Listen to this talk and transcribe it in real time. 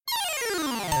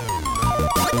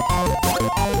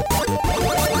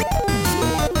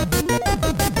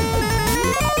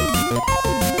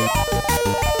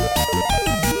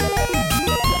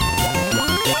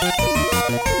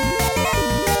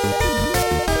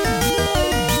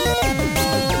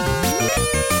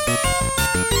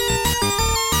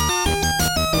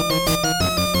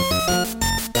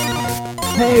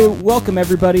Hey, welcome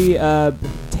everybody.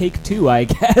 Take two, I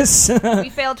guess. We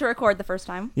failed to record the first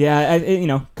time.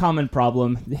 Yeah, common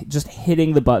problem. Just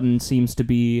hitting the button seems to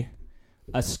be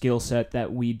a skill set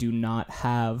that we do not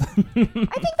have. I think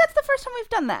that's the first time we've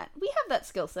done that. We have that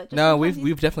skill set. No,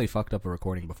 we've definitely fucked up a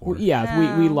recording before.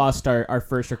 Yeah, we lost our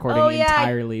first recording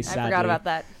entirely, sadly. I forgot about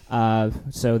that.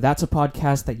 So that's a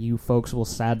podcast that you folks will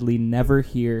sadly never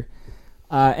hear.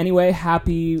 Anyway,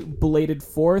 happy belated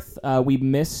 4th. We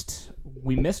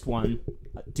missed one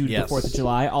due to the 4th of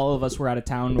July. All of us were out of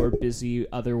town or busy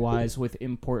otherwise with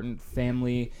important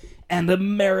family and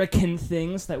American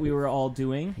things that we were all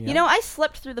doing. Yeah. You know, I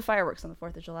slept through the fireworks on the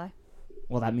 4th of July.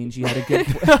 Well, that means you had a good...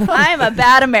 I'm a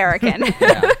bad American.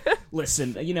 Yeah.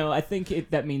 Listen, I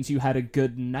think that means you had a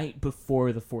good night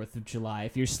before the 4th of July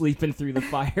if you're sleeping through the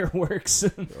fireworks.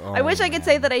 I wish I could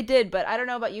say that I did, but I don't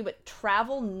know about you, but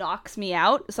travel knocks me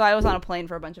out. So I was on a plane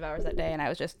for a bunch of hours that day, and I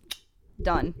was just...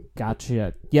 done.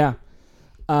 Gotcha. Yeah.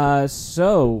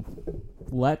 So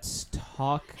let's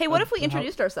talk. Hey, what if we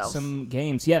introduced ourselves? Some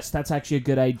games. Yes, that's actually a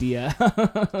good idea.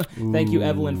 Thank you,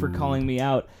 Evelyn, for calling me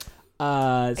out.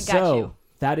 I got you.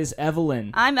 That is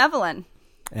Evelyn. I'm Evelyn.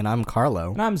 And I'm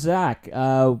Carlo. And I'm Zach.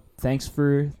 Thanks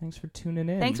for tuning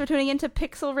in. Thanks for tuning in to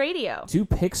Pixel Radio. To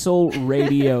Pixel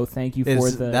Radio. Thank you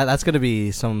for that's going to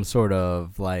be some sort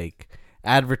of like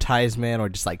advertisement or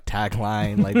just like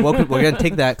tagline. Like we're going to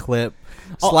take that clip,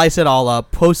 slice it all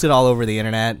up, post it all over the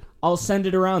internet. I'll send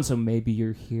it around so maybe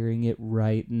you're hearing it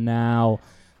right now.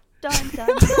 Dun, dun,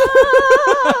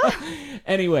 dun.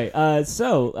 Anyway, let's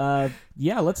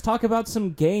talk about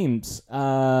some games.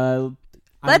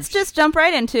 Let's just jump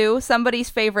right into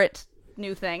somebody's favorite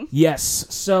new thing. Yes,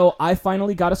 so I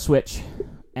finally got a Switch,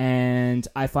 and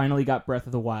I finally got Breath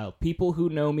of the Wild. People who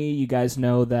know me, you guys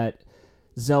know that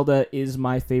Zelda is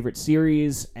my favorite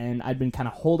series, and I'd been kind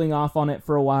of holding off on it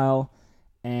for a while,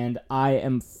 and I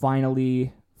am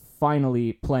finally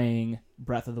playing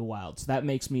Breath of the Wild. So that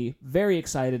makes me very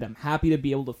excited. I'm happy to be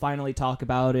able to finally talk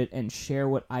about it and share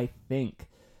what I think.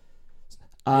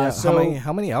 So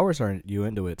how many hours are you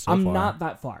into it so far? I'm not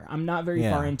that far. I'm not very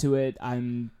far into it.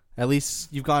 At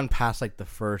least you've gone past like the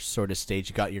first sort of stage.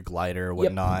 You got your glider or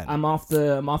whatnot. Yep. I'm off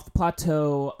the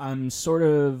plateau. I'm sort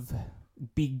of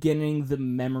beginning the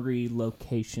memory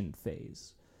location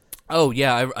phase. Oh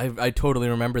yeah, I totally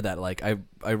remember that. Like I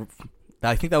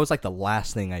think that was like the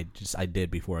last thing I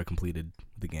did before I completed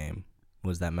the game.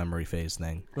 Was that memory phase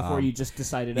thing. Before you just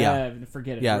decided,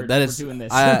 forget it, we're doing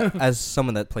this. As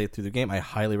someone that played through the game, I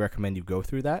highly recommend you go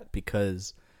through that,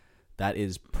 because that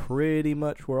is pretty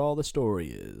much where all the story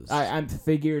is. I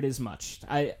figured as much.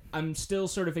 I'm still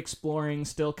sort of exploring,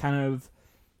 still kind of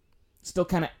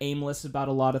aimless about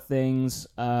a lot of things.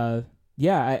 I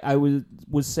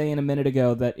was saying a minute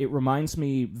ago that it reminds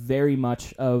me very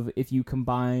much of if you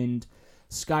combined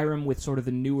Skyrim with sort of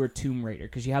the newer Tomb Raider,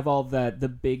 because you have all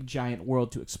the big giant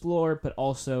world to explore, but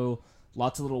also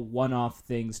lots of little one-off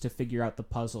things to figure out the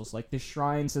puzzles. Like the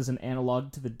shrines as an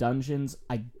analog to the dungeons,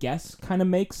 I guess kind of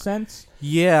makes sense.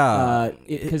 Yeah.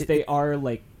 Because they are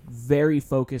like very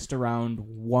focused around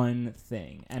one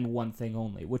thing and one thing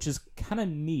only, which is kind of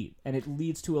neat, and it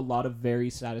leads to a lot of very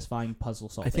satisfying puzzle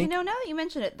solving. Now that you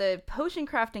mention it, the potion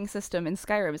crafting system in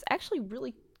Skyrim is actually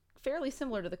really fairly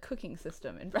similar to the cooking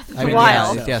system in Breath of the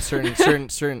Wild. Yeah,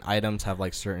 certain items have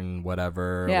like certain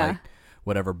whatever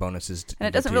bonuses. And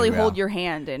it doesn't really hold your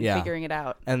hand in figuring it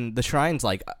out. And the shrines,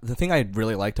 like the thing I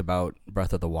really liked about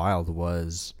Breath of the Wild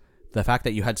was the fact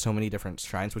that you had so many different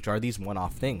shrines, which are these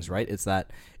one-off things, right? It's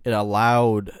that it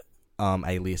allowed,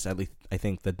 at least I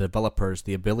think, the developers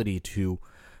the ability to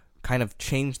kind of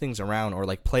change things around or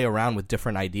like play around with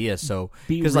different ideas. So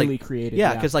be really creative.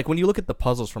 Yeah, because like when you look at the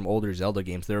puzzles from older Zelda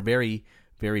games, they're very,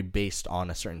 very based on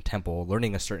a certain temple,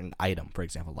 learning a certain item, for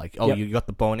example. Like, you got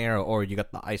the bow and arrow, or you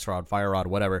got the ice rod, fire rod,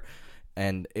 whatever.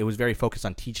 And it was very focused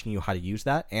on teaching you how to use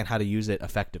that and how to use it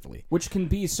effectively. Which can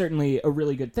be certainly a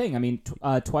really good thing. I mean,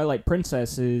 Twilight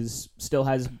Princess still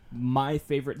has my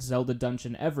favorite Zelda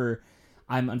dungeon ever.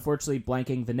 I'm unfortunately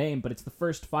blanking the name, but it's the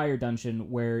first fire dungeon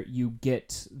where you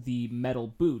get the metal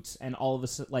boots, and all of a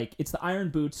sudden, like, it's the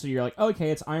iron boots, so you're like,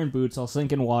 okay, it's iron boots, I'll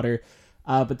sink in water.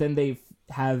 But then they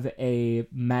have a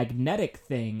magnetic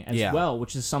thing as well,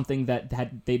 which is something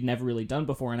that they'd never really done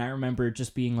before, and I remember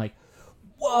just being like,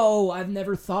 whoa, I've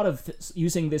never thought of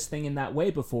using this thing in that way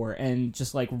before, and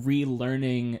just like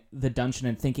relearning the dungeon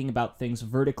and thinking about things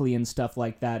vertically and stuff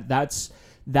like that.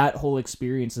 That whole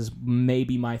experience is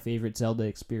maybe my favorite Zelda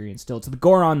experience still. It's the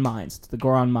Goron Mines. Is the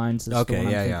one I'm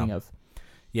thinking of.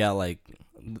 Yeah, like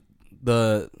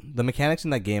the mechanics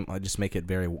in that game just make it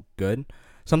very good.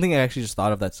 Something I actually just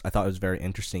thought of I thought was very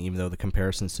interesting, even though the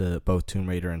comparisons to both Tomb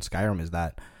Raider and Skyrim is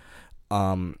that,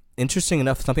 interesting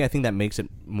enough, something I think that makes it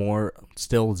more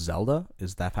still Zelda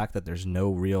is the fact that there's no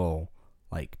real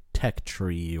like tech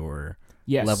tree or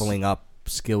leveling up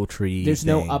skill tree. There's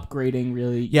no upgrading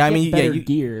really. Yeah, I mean, better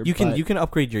gear. You can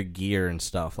upgrade your gear and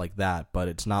stuff like that, but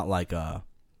it's not like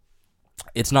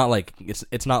it's not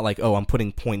like oh, I'm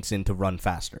putting points in to run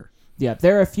faster. Yeah,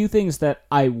 there are a few things that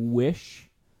I wish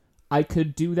I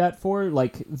could do that for.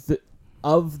 Like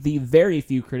of the very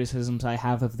few criticisms I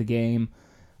have of the game,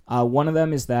 one of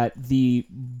them is that the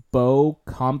bow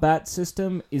combat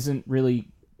system isn't really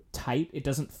tight. It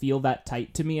doesn't feel that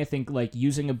tight to me. I think like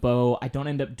using a bow, I don't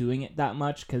end up doing it that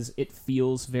much because it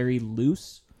feels very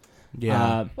loose.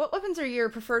 Yeah. What weapons are your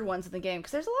preferred ones in the game?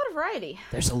 Because there's a lot of variety.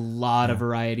 There's a lot of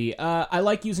variety. I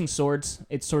like using swords.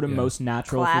 It's sort of most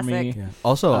natural for me. Classic. Yeah.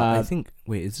 Also, I think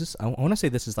is this? I want to say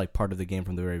this is like part of the game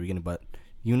from the very beginning, but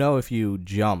if you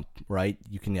jump, right,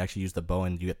 you can actually use the bow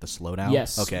and you get the slowdown.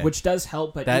 Yes. Okay. Which does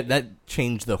help, but that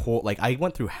changed the whole. Like I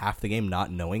went through half the game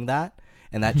not knowing that.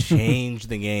 And that changed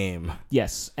the game.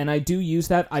 Yes, and I do use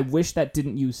that. I wish that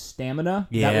didn't use stamina.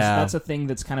 Yeah. That's a thing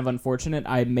that's kind of unfortunate.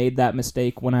 I made that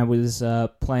mistake when I was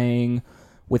playing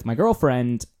with my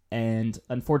girlfriend, and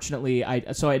unfortunately,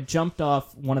 I jumped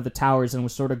off one of the towers and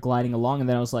was sort of gliding along, and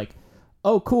then I was like,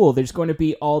 oh, cool, there's going to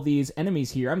be all these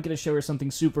enemies here. I'm going to show her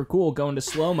something super cool, go into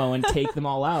slow-mo and take them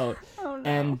all out. Oh, no.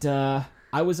 And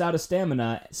I was out of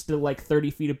stamina, still like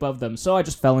 30 feet above them, so I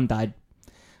just fell and died.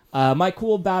 My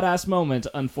cool badass moment,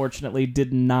 unfortunately,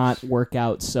 did not work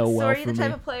out so well for me. So are you the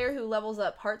type of player who levels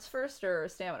up hearts first or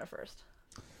stamina first?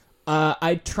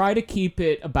 I try to keep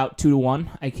it about 2-to-1.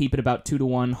 I keep it about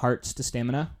 2-to-1 hearts to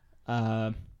stamina.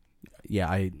 Yeah,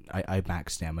 I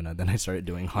max stamina, then I started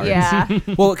doing hearts. Yeah.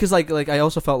 Well, because like I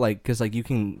also felt like because like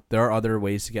there are other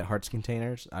ways to get hearts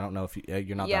containers. I don't know if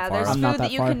you're not that far. Yeah, there's not food that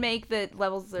that you far. can make that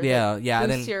levels. Yeah, that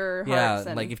and boosts then your hearts.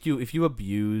 And... like if you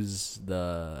abuse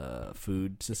the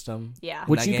food system, yeah,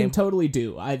 which you can totally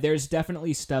do. There's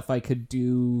definitely stuff I could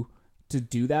do to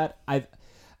do that.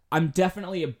 I'm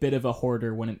definitely a bit of a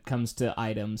hoarder when it comes to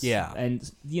items. Yeah,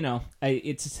 and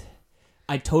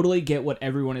I totally get what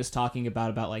everyone is talking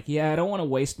about like, yeah, I don't want to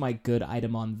waste my good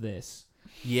item on this.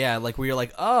 Yeah, like where you're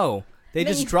like, oh, they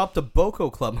just dropped a Boko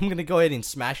Club. I'm going to go ahead and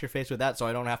smash your face with that so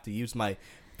I don't have to use my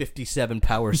 57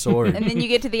 power sword. And then you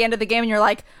get to the end of the game and you're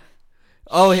like,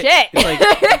 oh, shit. You're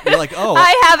like, oh.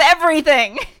 I have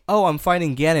everything. Oh, I'm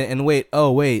fighting Ganon. And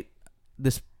wait.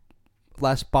 This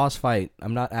last boss fight,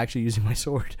 I'm not actually using my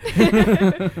sword.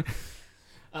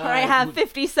 I have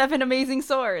 57 amazing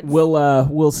swords.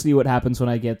 We'll see what happens when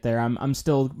I get there. I'm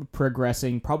still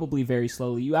progressing, probably very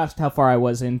slowly. You asked how far I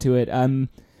was into it. I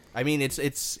mean, it's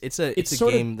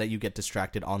a game that you get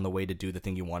distracted on the way to do the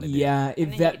thing you want to do. Yeah,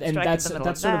 that's sort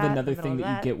of another thing thing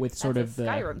that you get with sort of the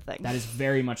Skyrim thing. That is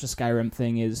very much a Skyrim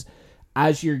thing. Is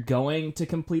as you're going to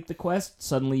complete the quest,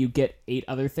 suddenly you get 8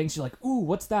 other things. You're like, ooh,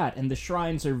 what's that? And the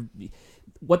shrines are.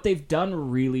 What they've done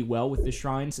really well with the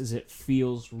shrines is it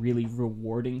feels really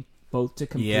rewarding both to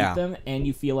complete them and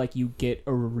you feel like you get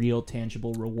a real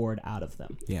tangible reward out of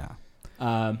them. Yeah.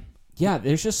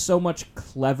 There's just so much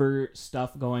clever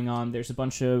stuff going on. There's a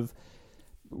bunch of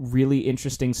really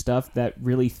interesting stuff that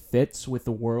really fits with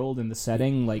the world and the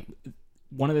setting. Like,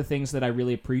 one of the things that I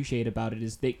really appreciate about it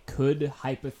is they could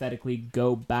hypothetically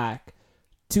go back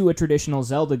to a traditional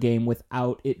Zelda game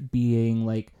without it being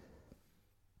like...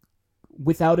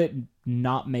 without it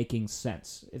not making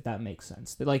sense, if that makes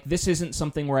sense. Like, this isn't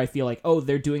something where I feel like, oh,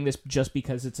 they're doing this just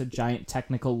because it's a giant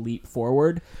technical leap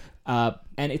forward. And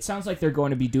it sounds like they're going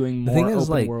to be doing more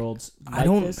open worlds like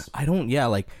this. I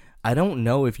don't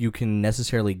know if you can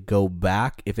necessarily go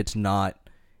back if it's not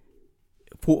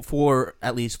for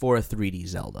at least for a 3D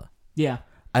Zelda. Yeah.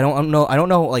 I don't know.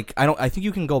 I think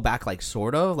you can go back, like,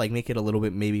 sort of, like, make it a little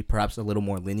bit, maybe perhaps a little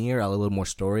more linear, a little more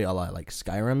story, a lot like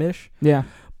Skyrim-ish. Yeah.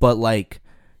 But, like,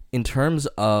 in terms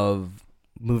of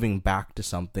moving back to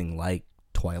something like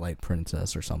Twilight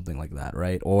Princess or something like that,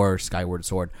 right? Or Skyward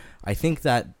Sword, I think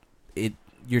that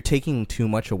you're taking too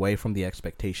much away from the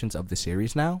expectations of the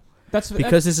series now.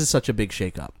 Because this is such a big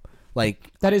shakeup.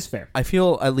 Like, that is fair. I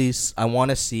feel, at least, I want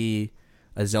to see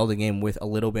a Zelda game with a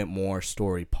little bit more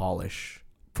story polish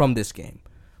from this game.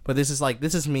 But this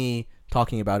is me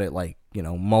talking about it like,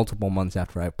 multiple months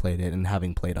after I've played it and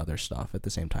having played other stuff at the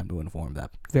same time to inform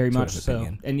that. Very sort much of so.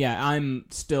 opinion. And yeah, I'm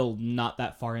still not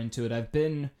that far into it. I've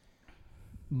been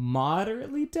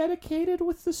moderately dedicated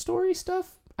with the story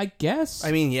stuff, I guess.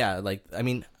 I mean, yeah, like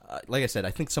I said,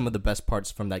 I think some of the best parts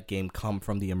from that game come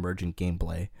from the emergent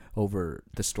gameplay over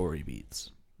the story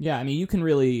beats. Yeah, I mean, you can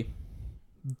really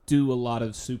do a lot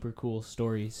of super cool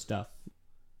story stuff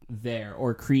there,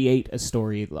 or create a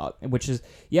story, which is,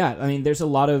 yeah, I mean, there's a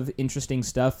lot of interesting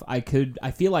stuff. I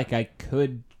feel like I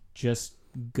could just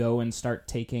go and start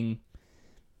taking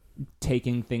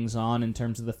things on in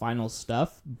terms of the final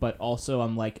stuff, but also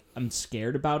I'm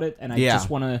scared about it, and I just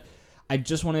want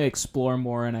to explore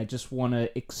more, and I just want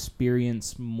to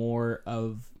experience more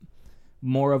of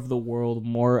the world,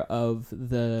 more of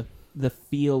the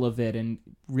feel of it, and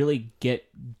really get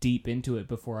deep into it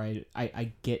before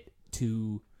I get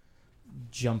to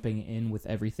jumping in with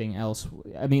everything else.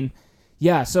 I mean,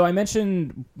 yeah, so I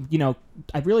mentioned,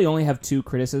 I really only have 2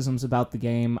 criticisms about the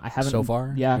game. I haven't So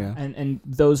far? Yeah. Yeah. And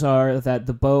those are that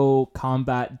the bow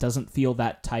combat doesn't feel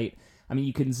that tight. I mean,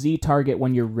 you can Z-target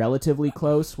when you're relatively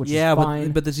close, which is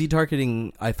fine. But the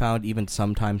Z-targeting, I found even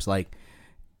sometimes, like,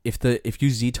 if you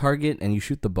Z-target and you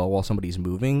shoot the bow while somebody's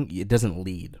moving, it doesn't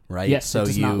lead, right? Yes, so it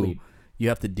does not lead. You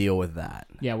have to deal with that.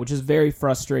 Yeah, which is very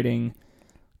frustrating.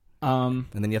 And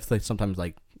then you have to sometimes,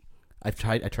 like, I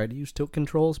tried to use tilt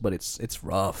controls, but it's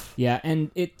rough. Yeah,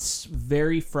 and it's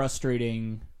very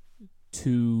frustrating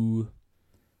to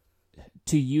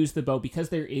use the bow because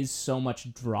there is so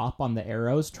much drop on the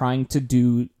arrows. Trying to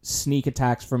do sneak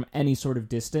attacks from any sort of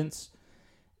distance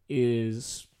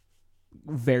is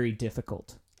very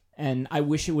difficult. And I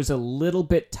wish it was a little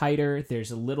bit tighter.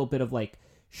 There's a little bit of like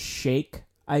shake,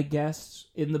 I guess,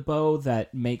 in the bow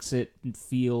that makes it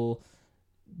feel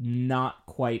not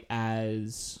quite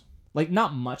as, like,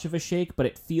 not much of a shake, but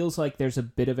it feels like there's a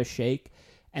bit of a shake,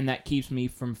 and that keeps me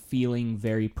from feeling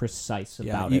very precise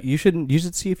about it. You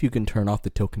should see if you can turn off the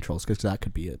tilt controls, because that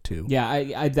could be it too. Yeah,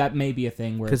 I that may be a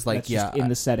thing where it's like, just in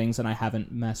the settings, and I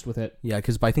haven't messed with it. Yeah,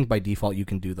 because I think by default you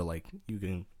can do the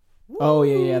Oh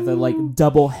yeah, the like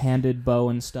double-handed bow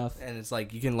and stuff. and it's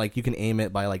like you can aim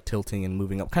it by like tilting and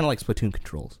moving up, kind of like Splatoon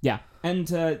controls. Yeah,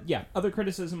 and other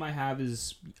criticism I have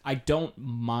is I don't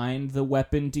mind the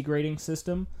weapon degrading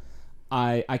system.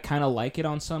 I kind of like it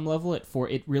on some level.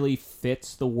 It really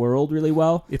fits the world really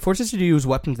well. It forces you to use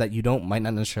weapons that you might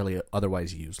not necessarily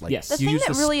otherwise use. Like, Yes. The You thing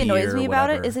that really spear, annoys me about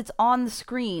it whatever. is it's on the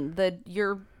screen.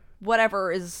 Your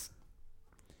whatever is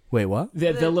Wait, what?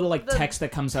 The little the text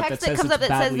that comes up that text says comes it's up that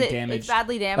badly says that damaged. it's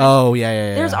badly damaged. Oh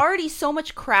yeah. There's already so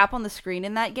much crap on the screen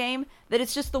in that game that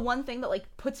it's just the one thing that like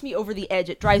puts me over the edge.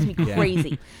 It drives me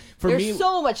crazy. There's me-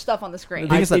 so much stuff on the screen.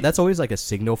 The thing is that that's always like a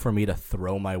signal for me to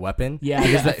throw my weapon. Yeah,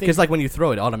 because like when you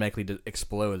throw it, automatically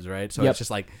explodes, right? So Yep. it's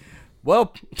just like,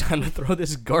 well, time to throw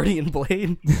this Guardian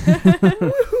Blade.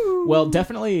 Well,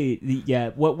 definitely,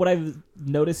 what I've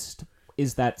noticed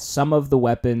is that some of the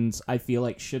weapons I feel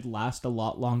like should last a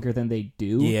lot longer than they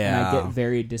do. And I Yeah. get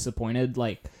very disappointed.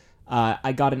 Like,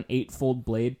 I got an 8-fold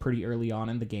blade pretty early on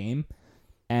in the game,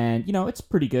 and it's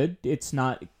pretty good. It's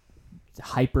not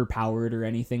hyper powered or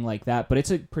anything like that, but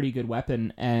it's a pretty good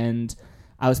weapon. And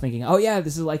I was thinking, oh yeah,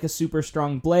 this is like a super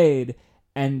strong blade.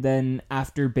 And then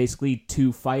after basically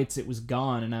 2 fights, it was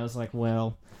gone, and I was like,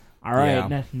 well, all right,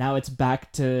 Yeah. now it's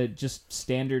back to just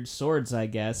standard swords, I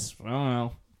guess. I don't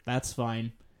know. That's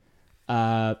fine.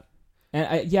 And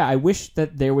I wish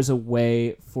that there was a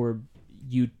way for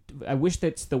you. I wish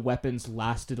that the weapons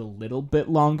lasted a little bit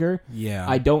longer. Yeah.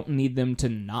 I don't need them to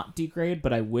not degrade,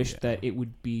 but I wish that it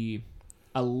would be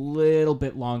a little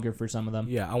bit longer for some of them.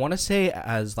 Yeah, I want to say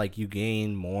as like you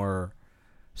gain more.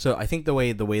 So I think the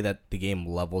way that the game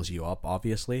levels you up,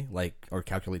 obviously, like, or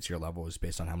calculates your level, is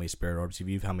based on how many spirit orbs you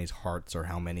have, how many hearts, or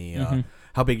how many,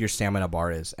 how big your stamina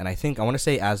bar is. And I want to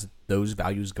say as those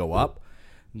values go up,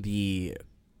 the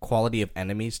quality of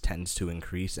enemies tends to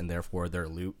increase, and therefore their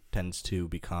loot tends to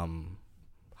become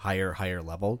higher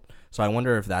level. So I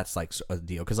wonder if that's like a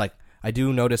deal, because like I do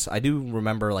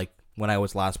remember like when I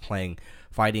was last playing,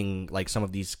 fighting like some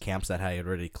of these camps that I had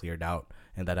already cleared out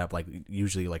and that have like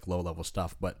usually like low level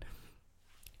stuff, but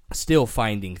still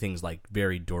finding things like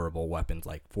very durable weapons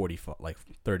like 30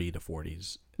 to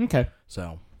 40s. Okay.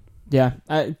 So Yeah,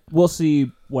 we'll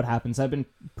see what happens. I've been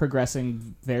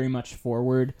progressing very much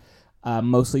forward,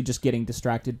 mostly just getting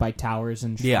distracted by towers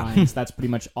and shrines. Yeah. That's pretty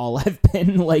much all I've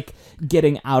been like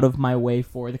getting out of my way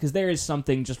for, because there is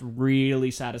something just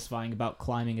really satisfying about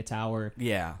climbing a tower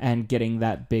yeah. and getting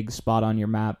that big spot on your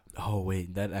map. Oh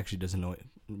wait, that actually does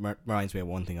reminds me of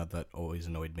one thing that always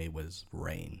annoyed me was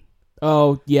rain.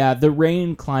 Oh yeah, the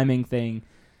rain climbing thing.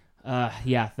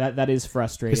 Yeah, that is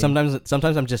frustrating. Because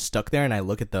sometimes I'm just stuck there and I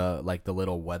look at the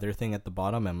little weather thing at the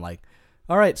bottom. And I'm like,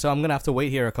 all right, so I'm gonna have to wait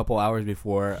here a couple hours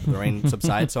before the rain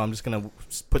subsides. So I'm just gonna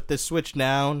put this switch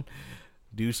down,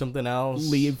 do something else,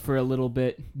 leave for a little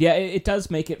bit. Yeah, it does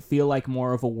make it feel like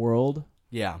more of a world.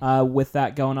 Yeah. With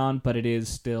that going on, but it is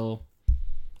still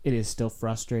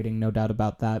frustrating, no doubt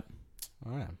about that.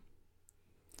 All right.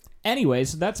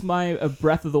 Anyways, that's my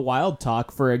Breath of the Wild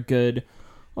talk for a good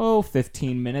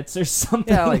 15 minutes or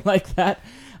something like that.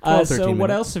 12, So 13 what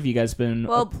minutes. else have you guys been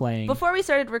playing? Before we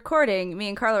started recording, me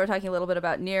and Carla were talking a little bit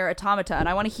about Nier Automata, and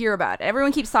I want to hear about it.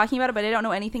 Everyone keeps talking about it, but I don't know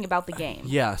anything about the game.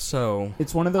 Yeah, so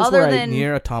It's one of those Other where than-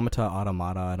 Nier Automata, I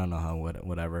don't know how,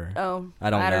 whatever. Oh, I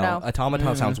don't know. Automata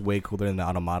Mm. sounds way cooler than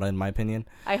Automata, in my opinion.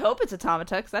 I hope it's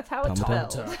Automata, because that's how it's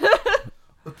Automata.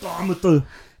 spelled.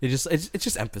 It's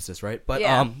just emphasis, right? But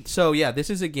Yeah. so yeah, this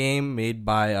is a game made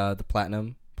by the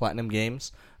Platinum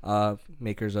Games,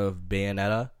 makers of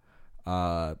Bayonetta.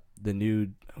 The new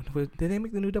did they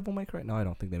make the new Devil May Cry? No, I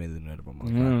don't think they made the new Devil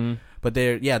May Cry. But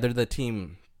they're the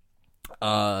team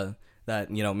that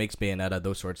makes Bayonetta,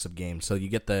 those sorts of games. So you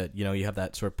get you have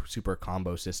that sort of super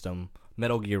combo system.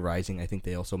 Metal Gear Rising, I think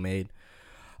they also made.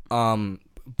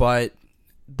 But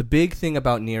the big thing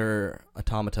about Nier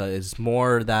Automata is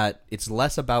more that it's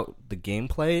less about the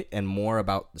gameplay and more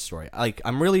about the story. Like,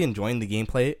 I'm really enjoying the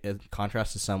gameplay in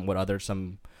contrast to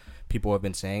some people have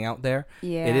been saying out there.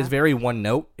 Yeah. It is very one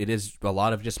note. It is a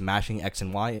lot of just mashing X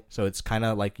and Y. So it's kind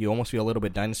of like you almost feel a little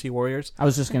bit Dynasty Warriors. I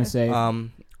was just going to say...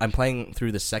 I'm playing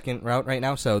through the second route right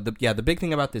now. So the big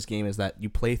thing about this game is that you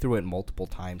play through it multiple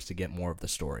times to get more of the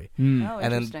story. Oh,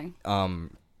 And interesting.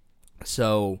 then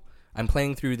so I'm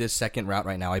playing through this second route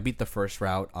right now. I beat the first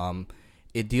route.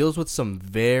 It deals with some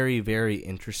very, very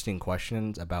interesting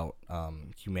questions about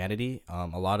humanity. A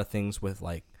lot of things with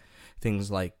things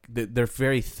like they're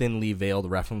very thinly veiled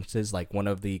references. Like, one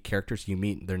of the characters you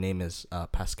meet, their name is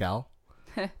Pascal.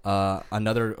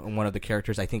 Another one of the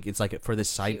characters, I think it's like for this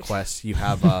side quest, you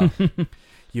have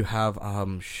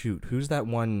who's that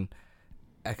one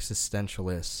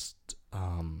existentialist?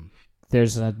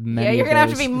 There's many. Yeah, you're going to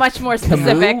have to be much more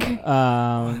specific.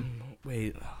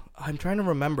 Wait, I'm trying to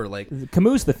remember. Like,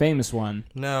 Camus, the famous one.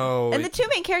 no, And the two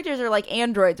main characters are like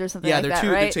androids or something Yeah, like they're that,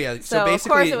 two- right? they're two- yeah. So So of course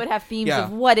basically- it would have themes yeah.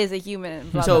 of what is a human,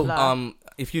 blah, so blah, blah.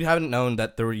 if you haven't known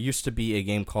that there used to be a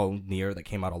game called Nier that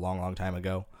came out a long, long time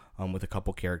ago, with a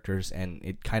couple characters, and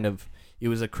it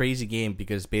was a crazy game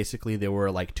because basically there were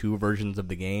like two versions of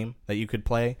the game that you could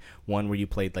play. One where you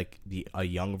played like a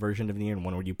young version of Nier, and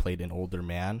one where you played an older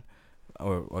man,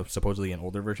 or supposedly an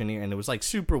older version of Nier, and it was like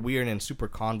super weird and super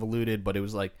convoluted, but it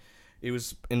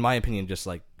was in my opinion just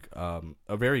like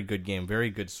a very good game,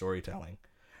 very good storytelling.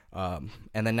 And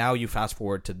then now you fast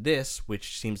forward to this,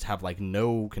 which seems to have like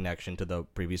no connection to the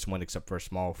previous one except for a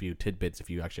small few tidbits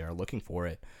if you actually are looking for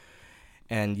it.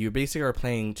 And you basically are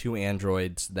playing two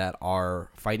androids that are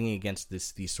fighting against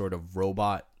these sort of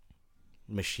robot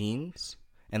machines,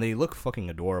 and they look fucking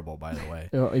adorable, by the way.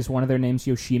 Is one of their names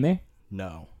Yoshime?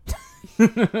 No.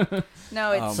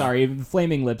 No, it's Sorry,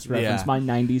 Flaming Lips reference. Yeah. My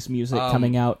 90s music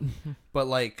coming out. But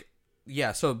like,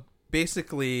 yeah, so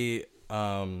basically,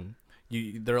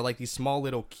 they're like these small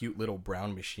little cute little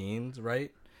brown machines,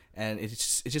 right? And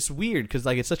it's just weird because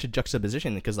like it's such a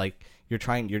juxtaposition because like you're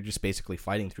just basically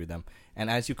fighting through them, and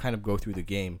as you kind of go through the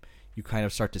game, you kind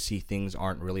of start to see things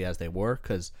aren't really as they were,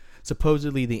 because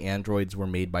supposedly the androids were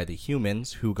made by the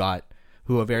humans who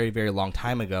a very, very long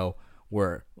time ago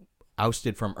were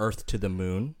ousted from Earth to the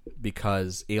moon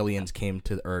because aliens came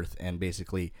to Earth and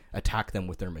basically attacked them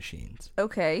with their machines.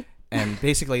 okay. And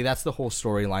basically that's the whole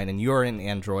storyline, and you're an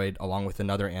android along with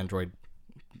another android,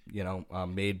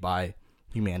 made by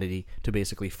humanity to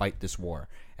basically fight this war.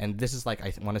 And this is like,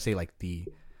 I want to say like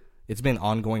it's been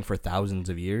ongoing for thousands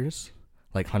of years,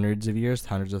 like hundreds of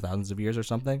thousands of years or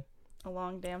something. A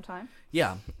long damn time.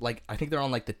 Yeah, like I think they're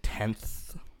on like the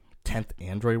 10th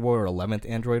android war or 11th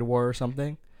android war or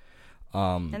something.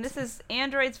 And this is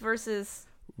androids versus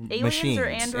aliens machines. or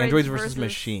Androids versus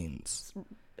machines.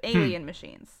 alien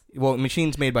machines. Well,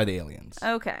 machines made by the aliens.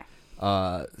 Okay.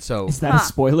 So Is that a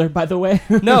spoiler, by the way?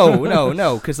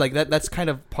 no, because like that's kind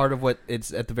of part of what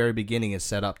it's at the very beginning is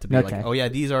set up to be Okay. like, oh yeah,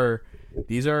 these are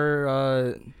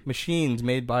machines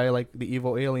made by like the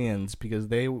evil aliens because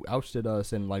they ousted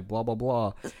us and like blah blah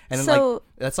blah, and then So- like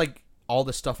that's like all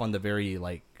the stuff on the very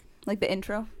like Like the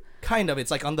intro. kind of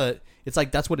it's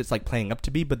like that's what it's like playing up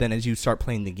to be, but then as you start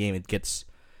playing the game,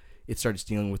 it starts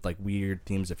dealing with like weird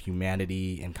themes of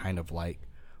humanity and kind of like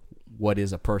what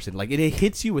is a person. Like it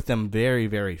hits you with them very,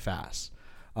 very fast.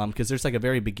 Because there's like a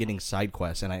very beginning side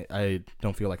quest, and I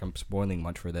don't feel like I'm spoiling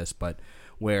much for this, but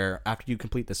where after you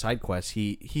complete the side quest,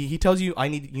 he tells you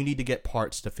you need to get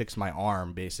parts to fix my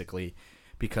arm, basically,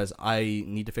 because I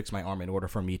need to fix my arm in order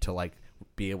for me to like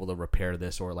be able to repair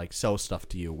this or like sell stuff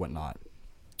to you, whatnot.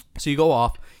 So you go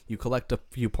off, you collect a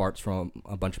few parts from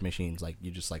a bunch of machines, like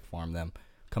you just like farm them,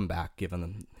 come back, give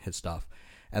them his stuff,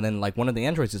 and then like one of the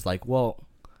androids is like, well,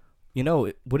 you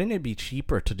know, wouldn't it be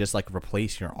cheaper to just like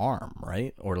replace your arm,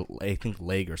 right? Or I think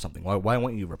leg or something. Why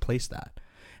won't you replace that?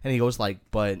 And he goes like,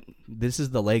 but this is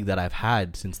the leg that I've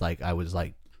had since like I was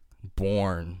like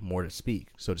born,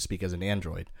 so to speak, as an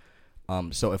android.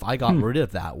 So if I got rid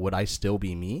of that, would I still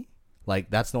be me?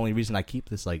 Like, that's the only reason I keep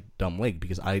this like dumb leg,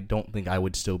 because I don't think I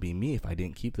would still be me if I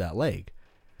didn't keep that leg.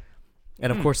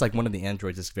 And of course, like one of the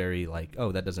androids is very like,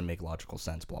 oh, that doesn't make logical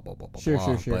sense, blah blah blah blah Sure, blah.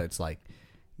 sure, sure. But it's like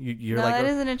you're No, like, that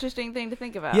is an interesting thing to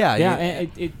think about. yeah, Yeah,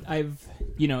 and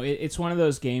it's one of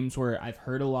those games where I've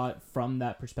heard a lot from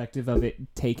that perspective of it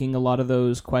taking a lot of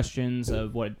those questions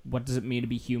of what does it mean to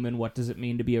be human, what does it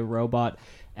mean to be a robot,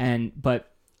 but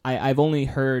I've only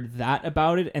heard that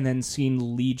about it and then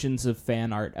seen legions of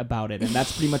fan art about it, and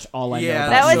that's pretty much all I know Yeah,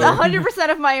 about That it. was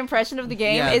 100% of my impression of the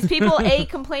game. Yeah. Is people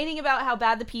complaining about how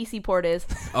bad the PC port is.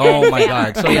 oh my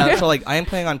god. So yeah, so like I am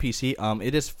playing on PC.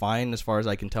 It is fine as far as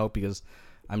I can tell because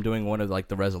I'm doing one of like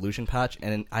the resolution patch,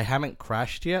 and I haven't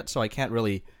crashed yet, so I can't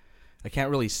really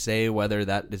say whether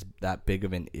that is that big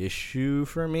of an issue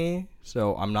for me.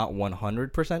 So I'm not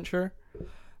 100% sure,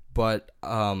 but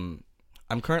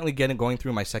I'm currently going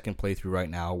through my second playthrough right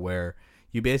now, where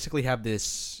you basically have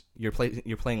this. You're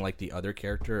playing like the other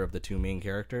character of the two main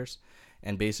characters,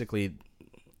 and basically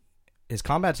his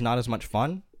combat's not as much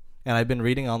fun. And I've been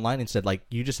reading online and said like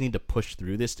you just need to push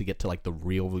through this to get to like the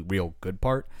real good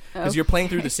part, because you're playing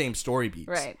through the same story beats.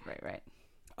 Right.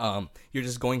 You're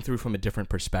just going through from a different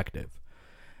perspective,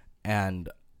 and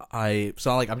I'm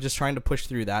just trying to push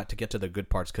through that to get to the good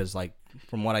parts, because like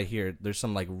from what I hear, there's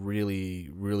some like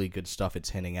really really good stuff it's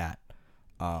hinting at.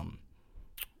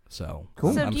 So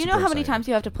Cool. So I'm do you know super how many excited. times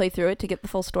you have to play through it to get the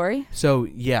full story? So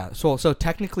yeah, so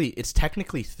technically it's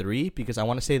 3, because I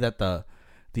want to say that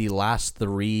the last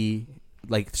 3,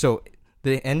 like, so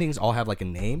the endings all have like a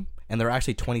name, and there are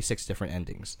actually 26 different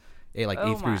endings, A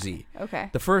through Z. Okay.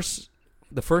 The first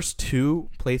 2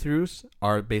 playthroughs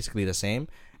are basically the same,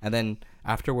 and then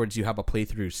afterwards you have a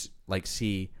playthrough like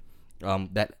C,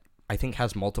 that I think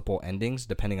has multiple endings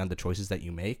depending on the choices that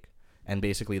you make, and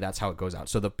basically that's how it goes out.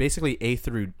 So basically A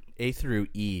through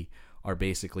E are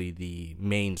basically the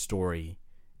main story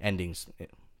endings,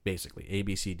 basically A,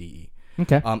 B, C, D, E.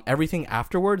 Okay. Everything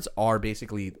afterwards are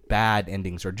basically bad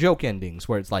endings or joke endings,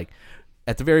 where it's like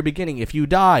at the very beginning, if you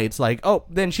die, it's like, oh,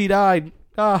 then she died.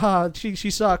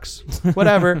 She sucks.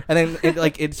 Whatever. And then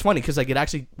it's funny because like it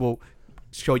actually will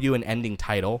show you an ending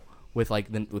title with like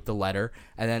with the letter,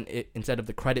 and then instead of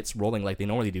the credits rolling like they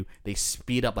normally do, they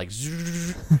speed up like,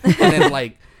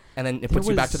 and then it puts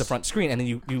you back to the front screen, and then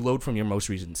you load from your most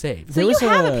recent save. So you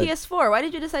have a PS4. Why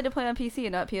did you decide to play on PC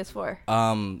and not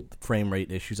PS4? Frame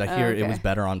rate issues. I hear it was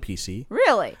better on PC.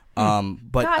 Really?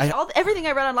 But Gosh, everything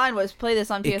I read online was play this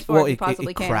on PS4 if you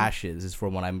possibly can. It crashes, is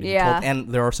from what I'm being Yeah. told. And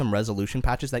there are some resolution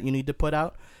patches that you need to put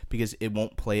out, because it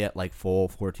won't play at like full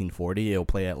 1440. It'll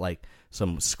play at like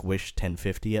some squish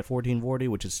 1050 at 1440,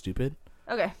 which is stupid.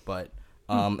 Okay. But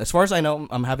as far as I know,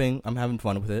 I'm having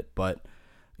fun with it. But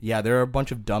yeah, there are a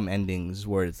bunch of dumb endings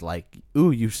where it's like,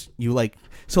 ooh, you like,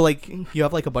 so like you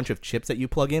have like a bunch of chips that you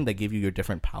plug in that give you your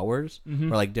different powers or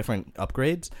like different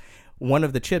upgrades. One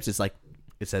of the chips is like,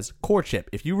 it says core chip.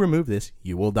 If you remove this,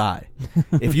 you will die.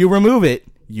 If you remove it,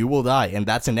 you will die, and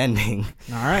that's an ending.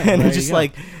 All right. And there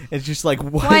it's just like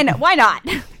what? Why not? Why not?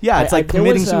 Yeah, it's like there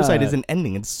committing was, suicide is an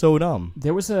ending. It's so dumb.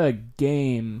 There was a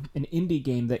game, an indie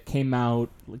game that came out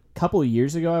a couple of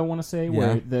years ago, I want to say,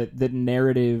 where the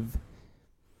narrative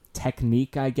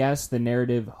technique, I guess, the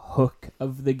narrative hook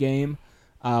of the game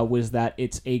was that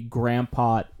it's a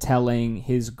grandpa telling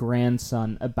his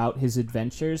grandson about his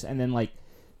adventures, and then like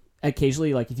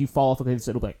occasionally, like if you fall off a cliff,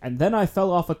 it'll be like, and then I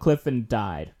fell off a cliff and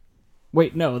died.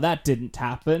 Wait, no, that didn't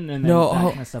happen. And then that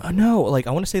kind of stuff. No, like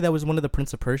I want to say that was one of the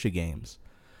Prince of Persia games.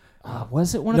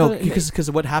 Was it one of the? No,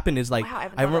 because what happened is like Wow, I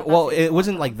haven't I thought remember. about Well, that it game.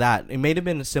 wasn't like that. It may have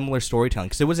been a similar storytelling,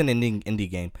 because it was an indie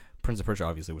game. Prince of Persia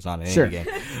obviously was not an indie game,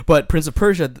 but Prince of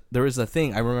Persia, there was a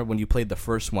thing. I remember when you played the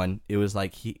first one, it was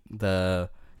like the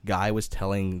guy was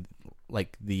telling,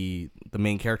 like the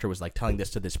main character was like telling this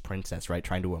to this princess, right,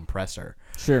 trying to impress her.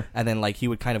 Sure. And then like he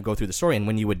would kind of go through the story, and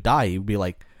when you would die, he would be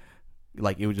like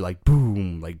it would be like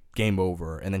boom, like game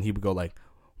over, and then he would go like,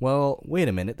 well, wait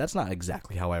a minute, that's not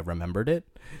exactly how I remembered it.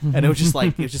 And it was just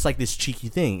like this cheeky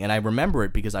thing, and I remember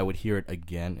it because I would hear it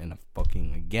again and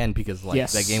fucking again because like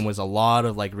Yes. that game was a lot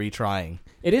of like retrying.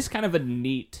 It is kind of a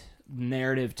neat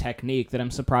narrative technique that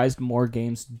I'm surprised more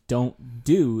games don't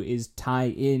do, is tie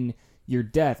in your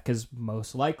death, because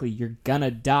most likely you're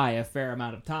gonna die a fair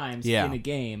amount of times in a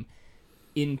game,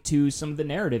 into some of the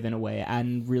narrative in a way,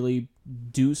 and really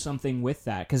do something with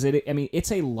that, because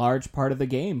it's a large part of the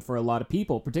game for a lot of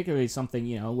people, particularly something,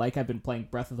 like I've been playing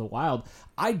Breath of the Wild.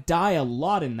 I die a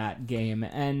lot in that game,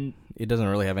 and it doesn't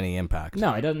really have any impact.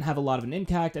 No, it doesn't have a lot of an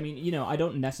impact. I mean, I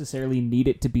don't necessarily need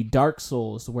it to be Dark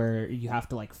Souls where you have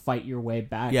to like fight your way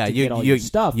back to get all your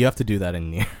stuff. You have to do that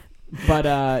in Nier.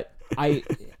 But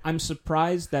I'm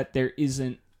surprised that there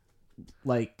isn't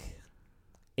like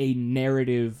a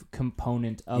narrative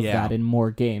component of that in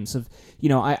more games.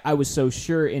 I was so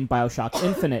sure in BioShock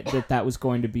Infinite that was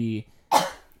going to be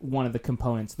one of the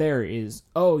components there is,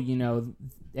 and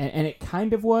it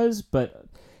kind of was, but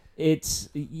it's,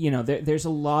 there's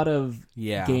a lot of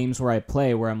games where I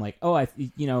play where I'm like,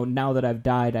 now that I've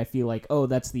died, I feel like,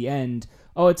 that's the end.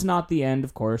 It's not the end,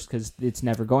 of course, because it's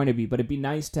never going to be, but it'd be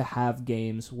nice to have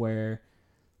games where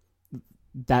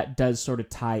that does sort of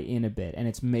tie in a bit, and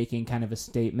it's making kind of a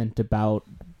statement about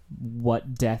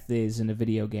what death is in a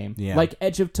video game. Yeah. Like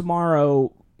Edge of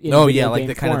Tomorrow in a video like game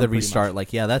the kind of the form, pretty restart.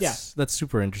 much. Like, that's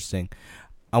super interesting.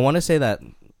 I want to say that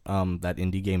that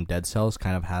indie game Dead Cells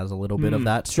kind of has a little bit of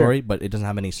that story, but it doesn't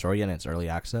have any story and it's early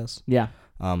access. Yeah.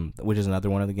 Which is another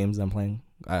one of the games that I'm playing.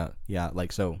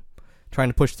 So trying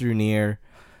to push through Nier,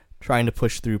 trying to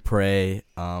push through Prey.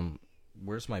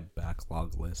 Where's my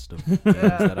backlog list of games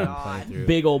that I'm playing through?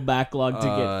 Big old backlog to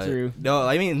get through. No,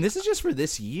 I mean, this is just for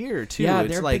this year, too. Yeah,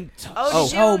 it's like...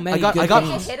 so many I good got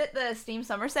games. Did you hit at the Steam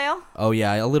Summer Sale? Oh,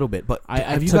 yeah, a little bit. But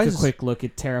I took a quick look.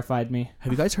 It terrified me.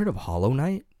 Have you guys heard of Hollow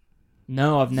Knight?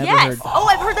 No, I've never Yes. heard. Oh,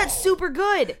 I've heard that's super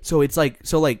good. So it's like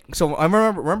so I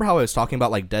remember how I was talking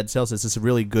about like Dead Cells. It's this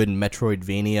really good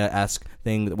Metroidvania-esque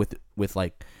thing with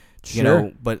like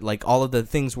but like all of the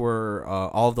things were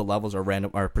all of the levels are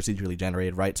procedurally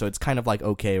generated, right? So it's kind of like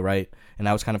okay, right? And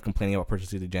I was kind of complaining about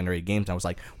procedurally generated games. I was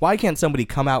like, why can't somebody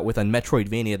come out with a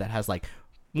Metroidvania that has like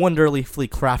wonderfully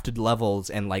crafted levels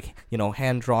and like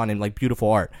hand drawn and like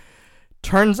beautiful art?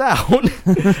 Turns out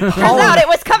it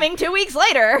was coming 2 weeks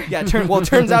later. Yeah,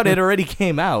 turns out it already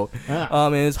came out.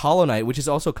 And it's Hollow Knight, which is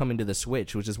also coming to the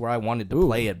Switch, which is where I wanted to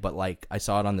play it, but like I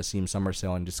saw it on the Steam Summer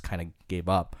Sale and just kind of gave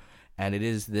up. And it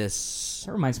is this.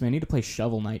 That reminds me, I need to play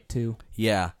Shovel Knight too.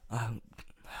 Yeah.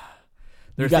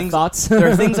 There are thoughts. There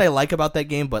are things I like about that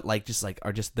game, but like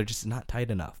they're just not tight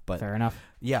enough. But fair enough.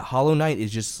 Yeah, Hollow Knight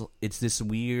is it's this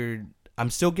weird. I'm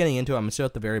still getting into it. I'm still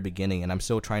at the very beginning, and I'm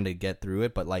still trying to get through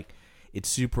it. But like, it's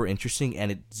super interesting,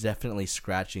 and it's definitely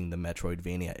scratching the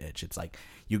Metroidvania itch. It's like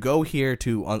you go here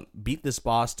to beat this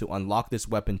boss, to unlock this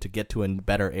weapon, to get to a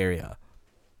better area.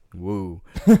 Woo.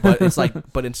 But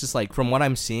it's just like from what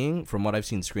I've seen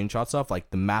screenshots of, like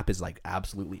the map is like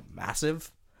absolutely massive.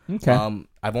 Okay.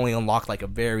 I've only unlocked like a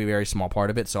very, very small part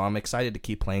of it, so I'm excited to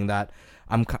keep playing that.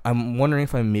 I'm wondering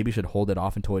if I maybe should hold it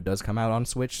off until it does come out on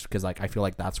Switch, because like I feel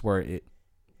like that's where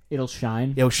it'll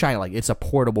shine. It'll shine. Like it's a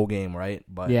portable game, right?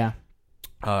 But yeah.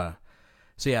 So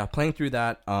yeah, playing through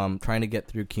that, trying to get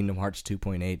through Kingdom Hearts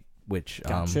 2.8, which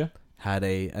Gotcha. Had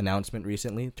a announcement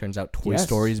recently. Turns out Toy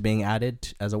Story is being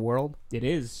added as a world. It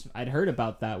is. I'd heard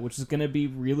about that, which is going to be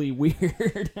really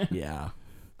weird. Yeah.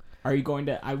 Are you going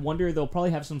to... I wonder, they'll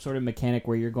probably have some sort of mechanic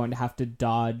where you're going to have to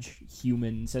dodge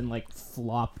humans and, like,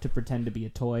 flop to pretend to be a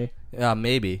toy.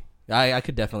 Maybe. I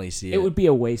could definitely see it. It would be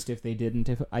a waste if they didn't.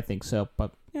 I think so,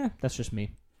 but yeah, that's just me.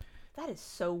 That is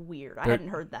so weird. I hadn't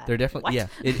heard that. They're definitely... What?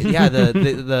 Yeah.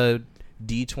 The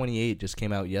D28 just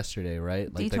came out yesterday,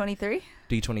 right? Like D23?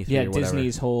 D23 yeah, or whatever.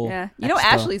 Disney's whole... Yeah. expo.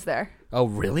 Ashley's there. Oh,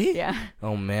 really? Yeah.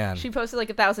 Oh, man. She posted like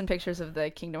 1,000 pictures of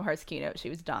the Kingdom Hearts keynote. She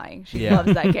was dying. She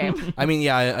loves that game. I mean,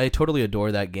 yeah, I totally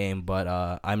adore that game,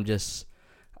 but I'm just...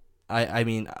 I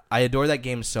mean, I adore that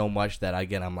game so much that,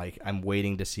 again, I'm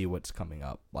waiting to see what's coming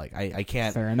up. Like, I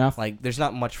can't... Fair enough. Like, there's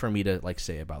not much for me to, like,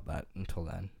 say about that until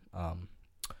then.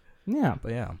 Yeah.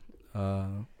 But, yeah.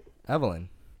 Evelyn.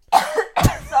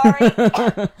 Sorry.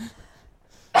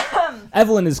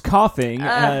 Evelyn is coughing,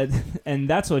 and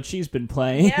that's what she's been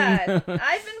playing. Yeah,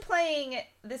 I've been playing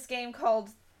this game called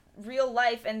Real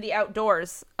Life and the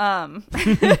Outdoors. I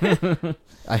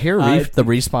hear the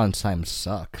respawn times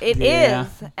suck. It is,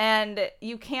 and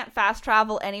you can't fast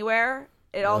travel anywhere.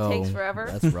 It all takes forever.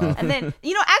 That's rough. And then,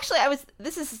 actually,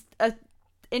 this is a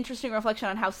interesting reflection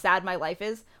on how sad my life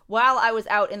is. While I was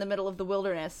out in the middle of the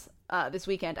wilderness this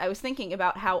weekend, I was thinking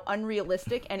about how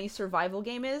unrealistic any survival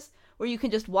game is, where you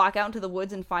can just walk out into the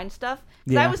woods and find stuff.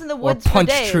 'Cause Yeah. I was in the Or woods for punch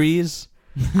days. trees.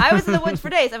 I was in the woods for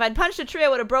days. If I'd punched a tree, I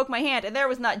would have broke my hand, and there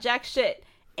was not jack shit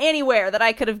anywhere that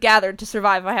I could have gathered to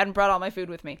survive if I hadn't brought all my food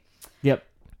with me. Yep.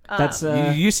 That's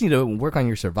You just need to work on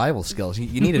your survival skills.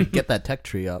 You need to get that tech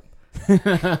tree up.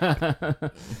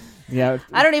 yeah.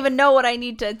 I don't even know what I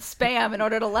need to spam in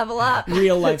order to level up.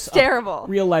 Real life's It's terrible.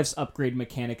 Real life's upgrade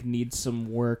mechanic needs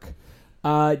some work.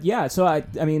 Yeah, so I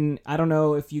mean, I don't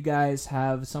know if you guys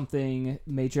have something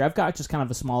major. I've got just kind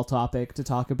of a small topic to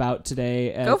talk about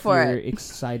today. Go if for you're it.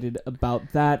 excited about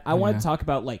that. I want to talk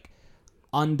about like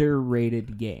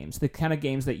underrated games, the kind of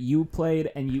games that you played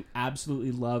and you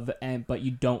absolutely love, but you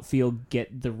don't feel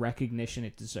get the recognition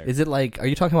it deserves. Is it like? Are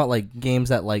you talking about like games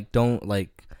that like don't like?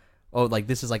 Oh, like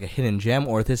this is like a hidden gem,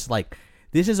 or this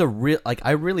is a real like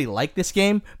I really like this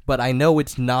game, but I know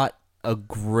it's not a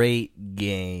great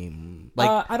game.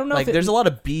 Like I don't know Like if there's a lot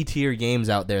of B tier games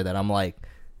out there that I'm like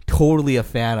totally a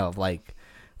fan of. Like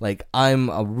I'm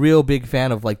a real big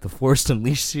fan of like the Force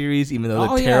Unleashed series, even though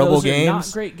they're terrible those games. are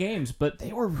not great games, but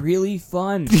they were really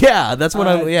fun. Yeah, that's what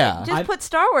I'm. Yeah. Just put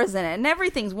Star Wars in it, and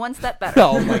everything's one step better.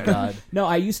 Oh my god. No,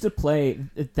 I used to play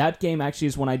that game. Actually,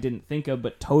 is one I didn't think of,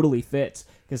 but totally fits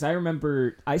because I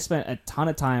remember I spent a ton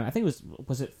of time. I think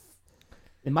was it.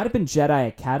 It might have been Jedi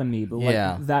Academy, but like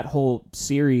Yeah. that whole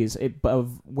series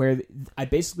of where I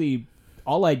basically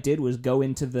all I did was go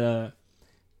into the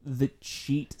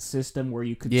cheat system where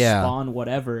you could Yeah. spawn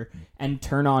whatever and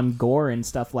turn on gore and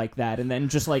stuff like that, and then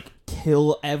just like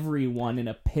kill everyone in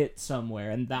a pit somewhere,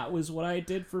 and that was what I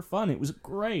did for fun. It was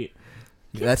great.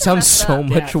 That sounds so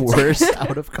much Yeah. worse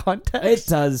out of context. It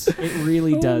does. It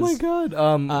really does. Oh my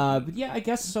god. But yeah, I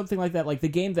guess something like that. Like the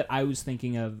game that I was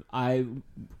thinking of, I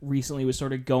recently was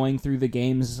sort of going through the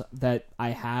games that I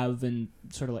have and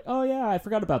sort of like, oh yeah, I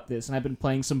forgot about this, and I've been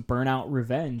playing some Burnout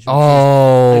Revenge. Which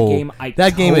Oh, is a game I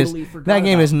that game totally is forgot that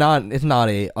game about. is not. It's not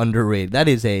a underrated. That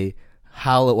is a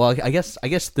Well, I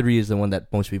guess 3 is the one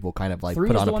that most people kind of like 3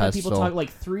 put is on the a one that people pedestal. talk like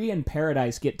 3 and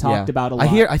Paradise get talked about a lot.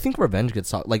 I think Revenge gets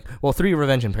talked like 3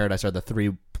 Revenge and Paradise are the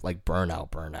 3 like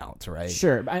burnouts, right?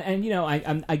 Sure, and you know,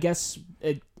 I guess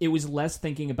it was less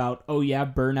thinking about, oh yeah,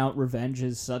 Burnout Revenge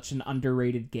is such an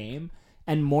underrated game,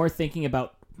 and more thinking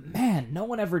about, man, no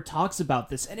one ever talks about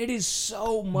this, and it is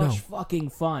so much fucking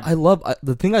fun.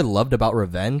 The thing I loved about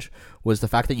Revenge was the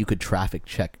fact that you could traffic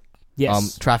check.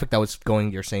 Yes. Traffic that was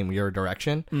going your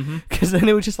direction, because then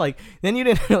it was just like then you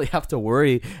didn't really have to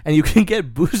worry, and you can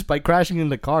get boosted by crashing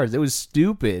into cars. It was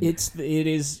stupid.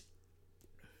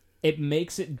 It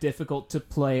makes it difficult to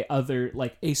play other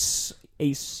like a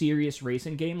serious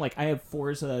racing game. Like I have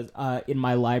Forza in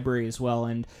my library as well,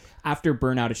 and after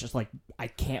Burnout, it's just like I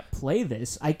can't play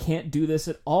this. I can't do this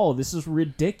at all. This is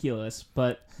ridiculous.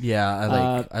 But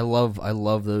yeah, I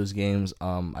love those games.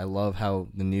 I love how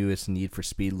the newest Need for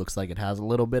Speed looks like it has a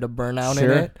little bit of Burnout in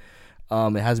it.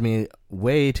 It has me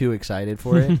way too excited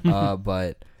for it.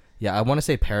 But yeah, I want to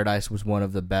say Paradise was one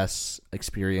of the best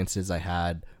experiences I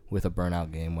had with a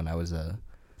Burnout game when I was a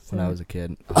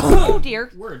kid. Oh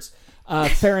dear. Words.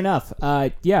 Fair enough.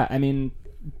 Yeah, I mean,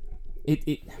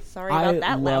 Sorry about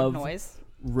that loud love noise.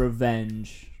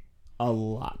 Revenge a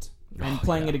lot. And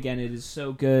playing it again, it is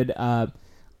so good.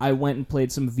 I went and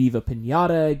played some Viva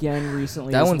Pinata again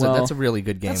recently. That's a really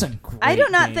good game. That's a great I do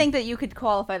not game. think that you could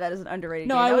qualify that as an underrated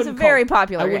No, game. I That was a wouldn't very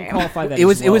popular I wouldn't game. qualify that. It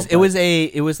was but-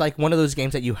 it was like one of those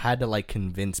games that you had to like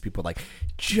convince people like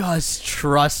just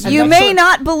trust me. You that's may what-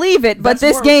 not believe it, but that's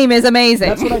this more- game is amazing.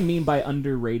 That's what I mean by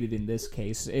underrated in this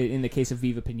case. In the case of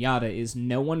Viva Pinata, is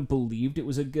no one believed it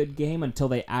was a good game until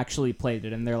they actually played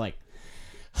it, and they're like,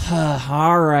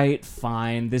 "All right,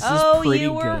 fine, this is pretty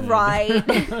you were good."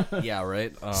 right. Yeah,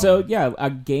 right. So yeah,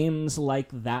 games like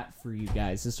that for you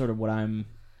guys is sort of what I'm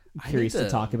curious to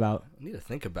talk about. I need to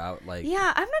think about like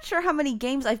Yeah, I'm not sure how many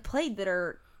games I've played that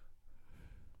are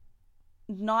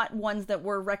not ones that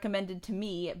were recommended to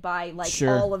me by like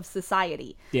Sure. all of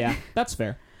society. Yeah, that's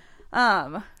fair.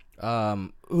 Well,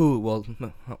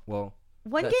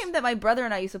 one That's- game that my brother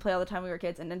and I used to play all the time when we were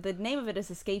kids, and the name of it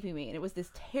is escaping me, and it was this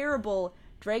terrible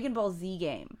Dragon Ball Z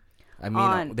game. I mean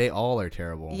on- they all are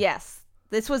terrible. Yes,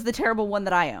 this was the terrible one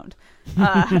that I owned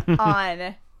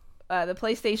on the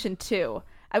PlayStation 2.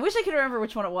 I wish I could remember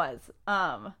which one it was.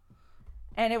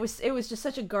 And it was just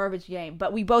such a garbage game.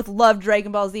 But we both loved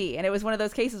Dragon Ball Z, and it was one of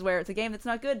those cases where it's a game that's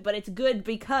not good, but it's good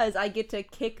because I get to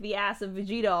kick the ass of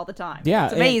Vegeta all the time. Yeah,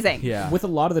 it's amazing. Yeah. With a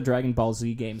lot of the Dragon Ball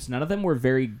Z games, none of them were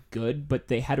very good, but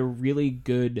they had a really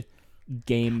good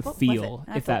game What was feel,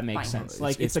 it? I if that have to makes find sense. It's,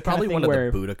 Like it's the kind probably of one thing of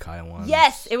where, the Budokai ones.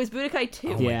 Yes, it was Budokai 2.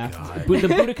 Oh my yeah, God. but the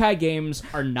Budokai games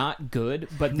are not good,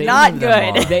 but they Not None of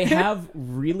them good. are. they have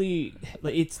really,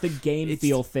 like, it's the game It's-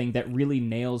 feel thing that really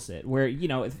nails it. Where, you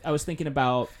know, I was thinking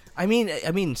about, I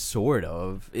mean, sort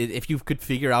of. If you could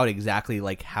figure out exactly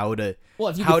like how to. well,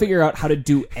 if you how could to- figure out how to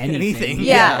do anything. Anything.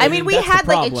 Yeah, Yeah, I mean, we that's the had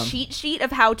like a problem. cheat sheet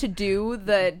of how to do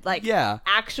the like Yeah.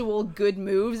 actual good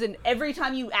moves, and every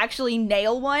time you actually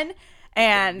nail one,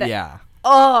 and Yeah.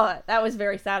 oh, that was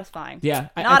very satisfying. Yeah,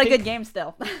 Not a think- good game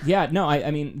still. Yeah, no,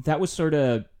 I mean, that was sort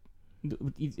of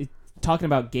talking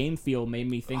about game feel made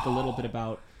me think a little bit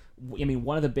about. I mean,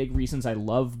 one of the big reasons I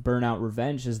love Burnout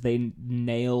Revenge is they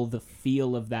nail the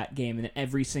feel of that game, and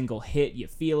every single hit you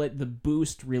feel it. The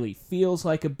boost really feels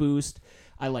like a boost.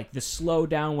 I like the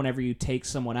slowdown whenever you take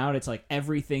someone out. It's like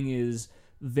everything is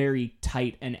very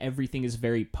tight and everything is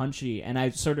very punchy. And I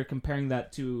sort of comparing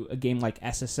that to a game like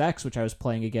SSX, which I was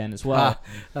playing again as well.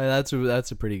 That's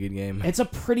a pretty good game. It's a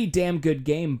pretty damn good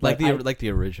game, but Like the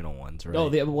original ones, right? Oh,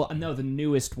 the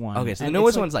newest one. Okay, so the And newest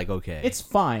it's like- one's like okay. It's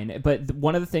fine, but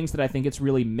one of the things that I think it's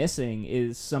really missing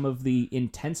is some of the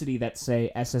intensity that,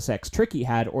 say, SSX Tricky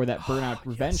had or that Burnout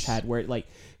Revenge had, where like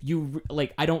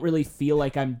I don't really feel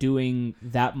like I'm doing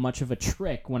that much of a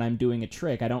trick when I'm doing a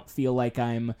trick. I don't feel like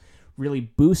I'm really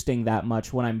boosting that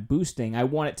much when I'm boosting. I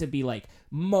want it to be like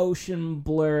motion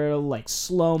blur, like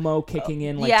slow-mo kicking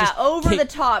in, like yeah, just over kick- the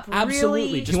top. Absolutely,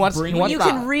 Really, just bring he it wants you that-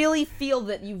 can really feel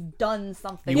that you've done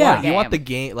something. You in want the you want the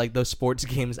game. game like those sports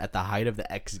games at the height of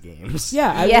the X Games.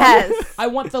 Yeah, Yes. I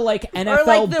want the like NFL Or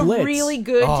like the Blitz. really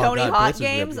good Oh, Tony God, Hawk Blitz was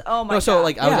really games. good. Oh my No, so god.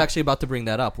 like I was Yeah. actually about to bring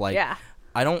that up. Like yeah.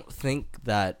 I don't think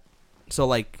that. So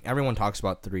like everyone talks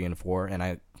about 3 and 4, and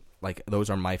I like those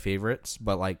are my favorites.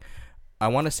 But like I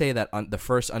want to say that the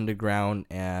first Underground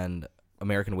and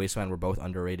American Wasteland were both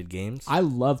underrated games. I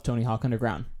love Tony Hawk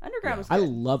Underground. Underground was I good.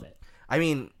 love it. I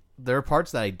mean, there are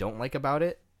parts that I don't like about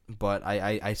it, but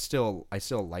I still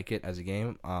like it as a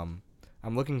game.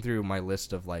 I'm looking through my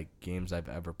list of like games I've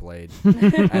ever played,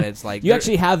 and it's like You there-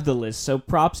 actually have the list, so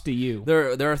props to you.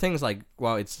 There are things like,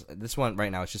 well, it's this one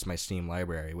right now. It's just my Steam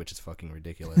library, which is fucking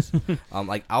ridiculous.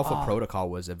 Like Alpha Protocol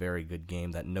was a very good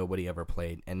game that nobody ever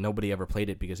played, and nobody ever played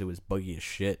it because it was buggy as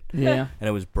shit Yeah. and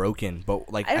it was broken.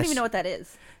 But like, I don't even know what that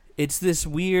is. It's this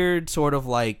weird sort of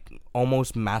like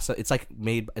almost It's like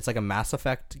a Mass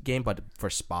Effect game, but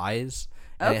for spies.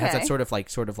 And it has that Okay.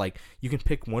 sort of like you can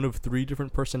pick one of 3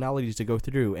 different personalities to go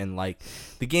through, and like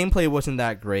the gameplay wasn't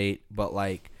that great, but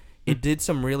like it did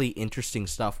some really interesting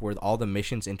stuff where all the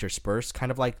missions interspersed,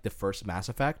 kind of like the first Mass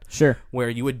Effect, Sure. where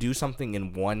you would do something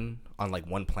on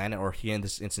one planet, or here in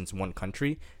this instance one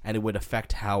country, and it would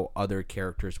affect how other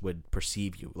characters would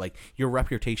perceive you. Like your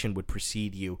reputation would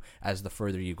precede you as the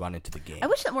further you got into the game. I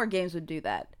wish that more games would do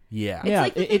that. Yeah. It's Yeah,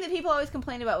 like the thing that people always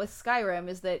complain about with Skyrim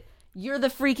is that you're the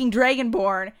freaking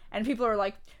Dragonborn, and people are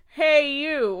like, "Hey,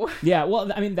 you." Yeah,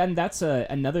 well, I mean, then that's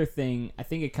another thing. I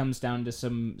think it comes down to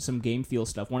some game feel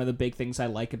stuff. One of the big things I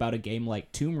like about a game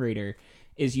like Tomb Raider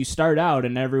is you start out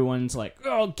and everyone's like,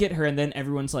 "Oh, get her," and then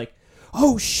everyone's like,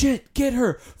 "Oh shit, get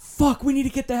her! Fuck, we need to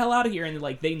get the hell out of here!" And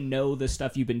like they know the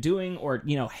stuff you've been doing. Or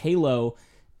Halo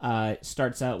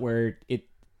starts out where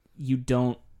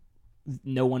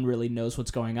no one really knows what's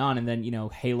going on, and then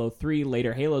Halo 3,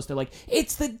 later Halos, they're like,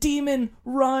 "It's the demon,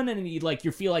 run!" And you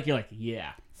feel like you're like,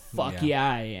 "Yeah, fuck yeah,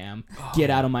 I am. Get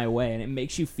out of my way." And it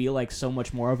makes you feel like so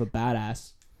much more of a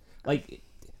badass. Like,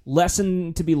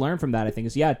 lesson to be learned from that, I think,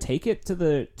 is take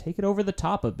it over the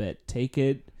top a bit. Take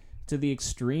it to the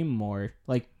extreme more.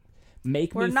 Like,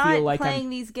 make We're me not feel like playing I'm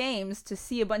these games to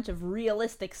see a bunch of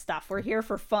realistic stuff. We're here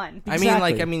for fun.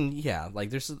 Exactly. Yeah, like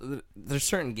there's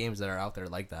certain games that are out there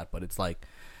like that, but it's like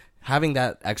having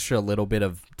that extra little bit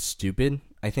of stupid,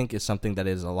 I think, is something that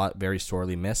is very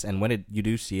sorely missed. And when you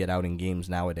do see it out in games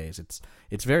nowadays,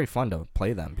 it's very fun to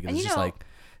play them because And it's just like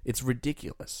it's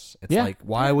ridiculous. It's Yeah. like,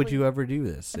 why would you ever do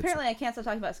this? Apparently, I can't stop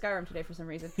talking about Skyrim today for some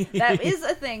reason. That is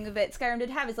a thing that Skyrim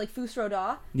did have. Is like Fus Ro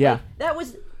Dah. Yeah. Like, that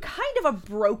was kind of a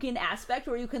broken aspect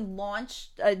where you can launch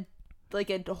a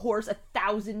horse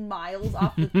 1,000 miles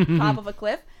off the top of a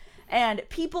cliff, and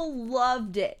people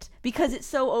loved it because it's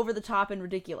so over the top and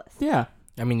ridiculous. yeah.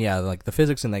 I mean, yeah, like the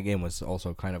physics in that game was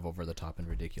also kind of over the top and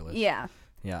ridiculous. Yeah,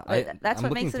 Yeah, but that's I'm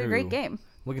what looking makes it a great game.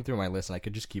 Looking through my list, and I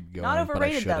could just keep going. Not but I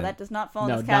overrated though. shouldn't. That does not fall in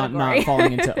No, this not category.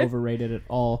 falling into overrated at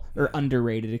all, or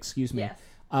underrated. Excuse me. Yes.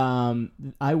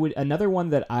 Another one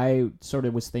that I sort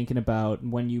of was thinking about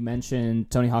when you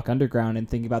mentioned Tony Hawk Underground and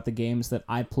thinking about the games that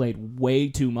I played way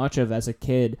too much of as a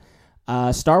kid.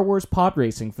 Star Wars Pod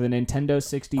Racing for the Nintendo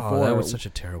 64. Oh, that was such a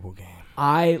terrible game.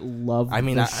 I love. I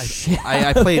mean, the I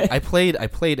shit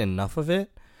played enough of it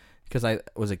because I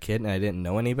was a kid and I didn't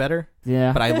know any better.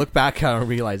 Yeah. But I look back and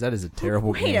realize that is a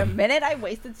terrible Wait a game. minute, I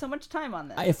wasted so much time on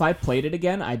this. If I played it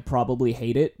again, I'd probably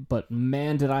hate it. But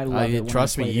man, did I love it! When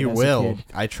Trust I me, played you it as a will. kid.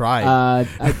 I tried.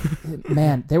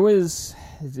 Man, there was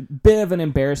a bit of an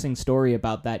embarrassing story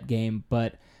about that game,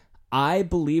 but I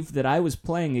believed that I was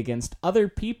playing against other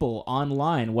people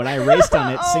online when I raced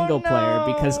on it Oh, single player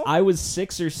no. because I was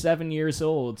 6 or 7 years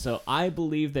old. So I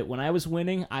believed that when I was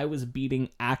winning, I was beating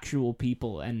actual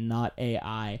people and not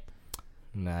AI.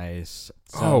 Nice.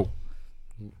 So-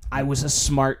 I was a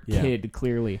smart Yeah. kid,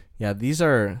 clearly. Yeah, these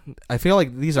are. I feel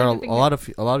like these are a Everything lot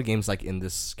of games like in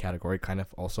this category kind of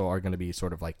also are going to be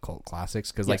sort of like cult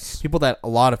classics because Yes. like people that a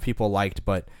lot of people liked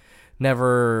but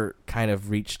never kind of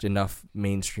reached enough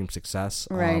mainstream success.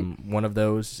 Right. One of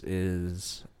those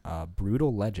is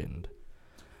Brutal Legend.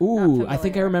 Ooh, I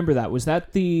think I familiar. remember that. Was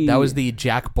that the... That was the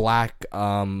Jack Black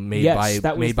made Yes, that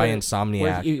by was made by the- Insomniac.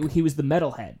 where he was the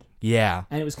metalhead. Yeah.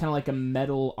 And it was kind of like a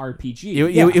metal RPG.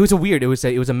 It was a weird. It was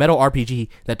a metal RPG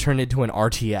that turned into an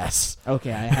RTS.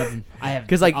 Okay, I have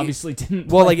 'Cause, like, obviously didn't.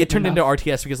 Well, play like it turned enough. into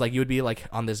RTS because like you would be like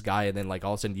on this guy and then like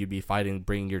all of a sudden you'd be fighting,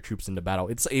 bringing your troops into battle.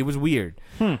 It was weird.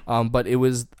 But it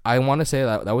was. I want to say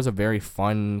that was a very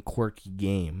fun, quirky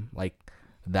game. Like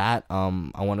that.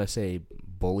 I want to say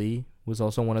Bully was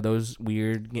also one of those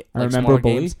weird. I Like, remember smaller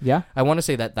Bully. games. Yeah. I want to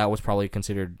say that was probably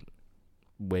considered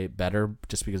way better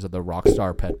just because of the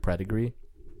Rockstar pedigree.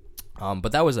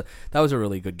 But that was a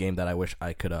really good game that I wish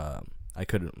I could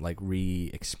like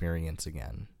re-experience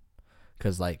again,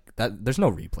 because like that there's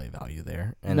no replay value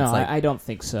there. And No, it's like, I don't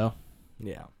think so.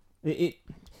 yeah,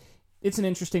 It's an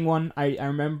interesting one. I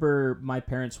remember my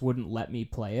parents wouldn't let me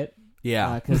play it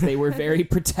yeah, because they were very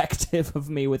protective of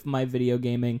me with my video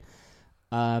gaming.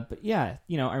 But yeah,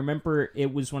 I remember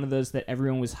it was one of those that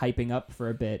everyone was hyping up for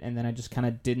a bit, and then I just kind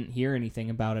of didn't hear anything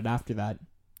about it after that.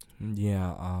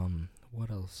 yeah. What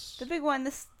else? The big one,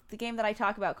 the game that I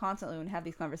talk about constantly when we have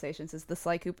these conversations is the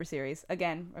Sly Cooper series.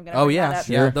 Again, I'm going to Oh bring that yeah, up.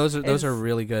 yeah. Those Is- are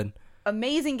really good.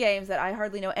 Amazing games that I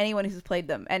hardly know anyone who's played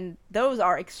them, and those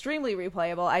are extremely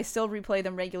replayable. I still replay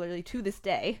them regularly to this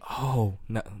day. Oh,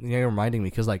 no, you're reminding me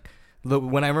because like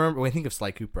when I think of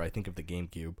Sly Cooper, I think of the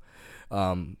GameCube.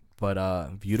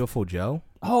 But Beautiful Joe.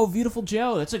 Oh, Beautiful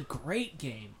Joe, that's a great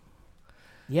game.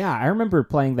 Yeah, I remember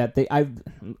playing that.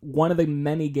 One of the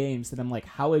many games that I'm like,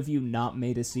 how have you not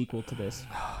made a sequel to this?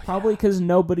 Probably because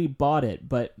nobody bought it,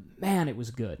 but man, it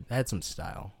was good. That had some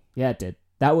style. Yeah, it did.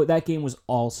 That game was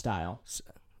all style.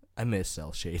 I miss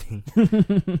cell shading.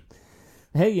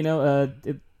 Hey,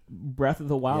 Breath of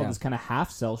the Wild Yeah. is kind of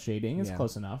half cell shading. It's Yeah.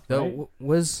 close enough. Though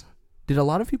Right? did a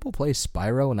lot of people play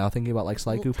Spyro now thinking about like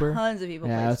Sly Cooper? Tons of people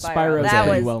Yeah, play Spyro. Spyro's That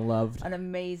pretty was well loved. an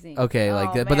amazing. Okay, Oh,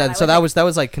 like that, man, but then I so wish that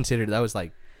was like considered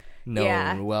known,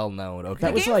 Yeah. well known. Okay, The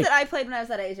That was games like- that I played when I was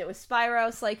that age, it was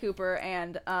Spyro, Sly Cooper,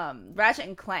 and Ratchet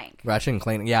and Clank. Ratchet and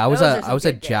Clank. Yeah, I was Those are a some I was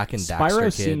a good Jack and games. Daxter Spyro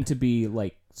kid seemed to be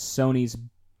like Sony's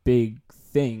big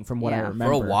thing from what I Yeah. remember.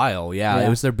 for a while. Yeah, Yeah. it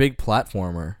was their big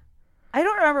platformer. I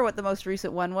don't remember what the most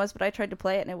recent one was, but I tried to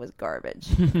play it and it was garbage.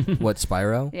 What,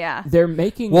 Spyro? Yeah. They're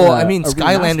making. Well, I mean, a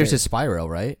Skylanders remaster. is Spyro,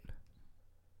 right?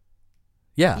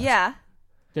 Yeah. Yeah.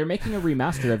 They're making a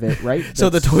remaster of it, right? So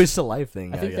the That's- Toys to Life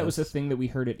thing. I think that was a guess. thing that we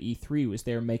heard at E3 was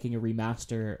they're making a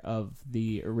remaster of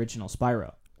the original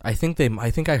Spyro. I think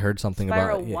I heard something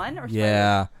Spyro about it. 1 or Spyro?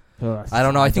 Yeah. Ugh, I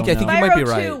don't know. I think don't you know. might be Spyro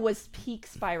 2 right. was peak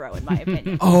Spyro, in my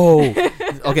opinion. Oh,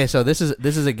 okay. So this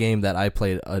is a game that I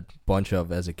played a bunch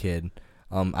of as a kid.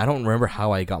 I don't remember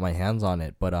how I got my hands on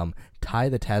it, but Ty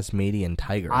the Tasmanian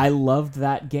Tiger. I loved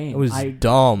that game. It was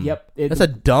dumb. Yep, That's a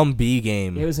dumb B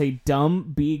game. It was a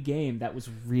dumb B game that was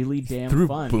really damn Threw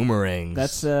fun. boomerangs.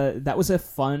 That was a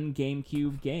fun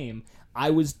GameCube game.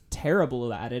 I was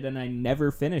terrible at it, and I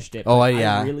never finished it. Oh, but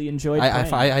yeah. I really enjoyed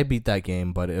playing. I beat that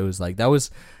game, but it was like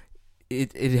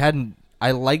it hadn't.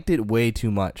 I liked it way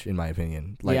too much, in my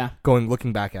opinion. Like Yeah.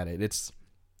 looking back at it, it's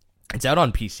out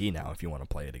on PC now. If you want to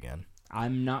play it again.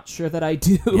 I'm not sure that I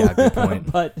do. Yeah, good point.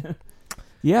 But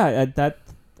yeah,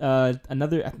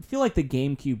 another. I feel like the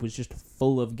GameCube was just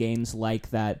full of games like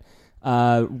that.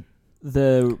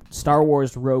 The Star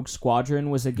Wars Rogue Squadron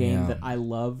was a game Yeah. that I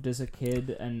loved as a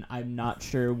kid, and I'm not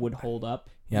sure would hold up.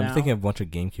 Yeah, now. I'm thinking of a bunch of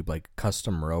GameCube. Like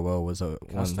Custom Robo was one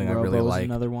Custom thing I Robo really was liked.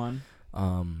 another one.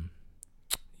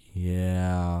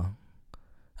 Yeah.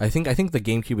 I think the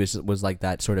GameCube was like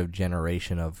that sort of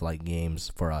generation of like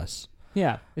games for us.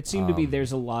 Yeah, it seemed to be Um,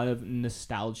 there's a lot of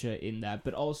nostalgia in that,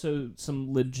 but also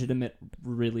some legitimate,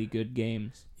 really good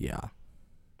games. Yeah.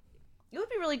 It would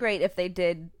be really great if they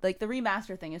did, like, the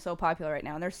remaster thing is so popular right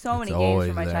now, and there's so It's many games always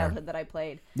from my there. childhood that I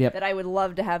played Yep. that I would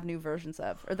love to have new versions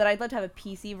of, or that I'd love to have a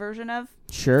PC version of.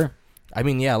 Sure. I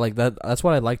mean, yeah, like that's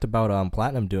what I liked about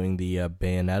Platinum doing the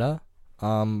Bayonetta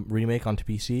remake onto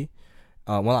PC.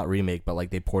 Well, not remake, but like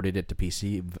they ported it to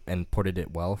PC and ported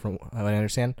it well, from what I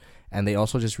understand. And they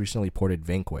also just recently ported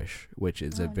Vanquish, which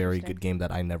is a very interesting. good game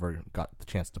that I never got the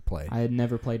chance to play. I had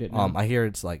never played it. No. I hear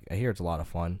it's a lot of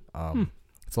fun.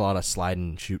 It's a lot of sliding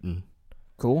and shooting.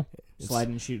 Cool. It's-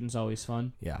 Sliding and shooting's always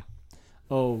fun. Yeah.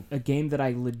 Oh, a game that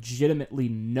I legitimately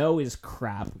know is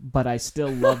crap, but I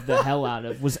still love the hell out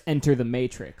of was Enter the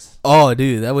Matrix. Oh,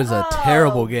 dude, that was a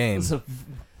terrible It game. was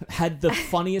had the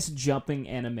funniest jumping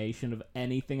animation of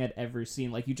anything I'd ever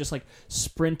seen. Like you just like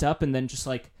sprint up and then just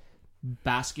like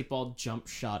basketball jump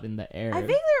shot in the air. I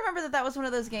vaguely remember that was one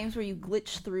of those games where you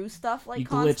glitch through stuff like you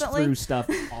glitch constantly. through stuff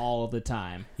all the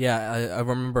time. Yeah, I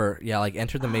remember. Yeah, like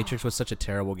Enter the Matrix was such a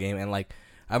terrible game, and like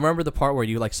I remember the part where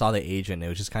you like saw the agent. It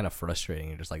was just kind of frustrating.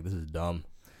 You're just like, this is dumb.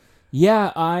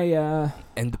 Yeah,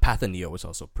 And the Path of Neo was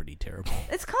also pretty terrible.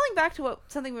 It's calling back to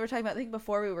something we were talking about, I think,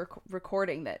 before we were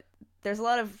recording, that there's a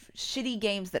lot of shitty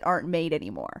games that aren't made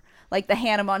anymore. Like the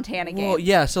Hannah Montana game. Well,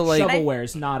 yeah. So like, shovelware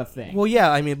is not a thing. well, yeah.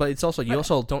 I mean, but it's also you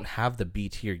also don't have the B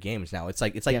tier games now. It's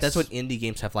like Yes. that's what indie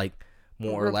games have like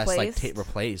more or less like Replaced.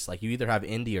 replaced. Like you either have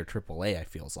indie or AAA. I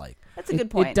feels like. That's a good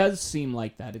point. It does seem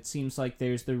like that. It seems like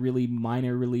there's the really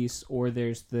minor release, or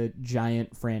there's the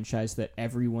giant franchise that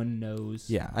everyone knows.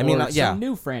 Yeah, I mean, or yeah. some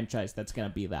new franchise that's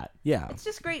gonna be that. Yeah. It's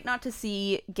just great not to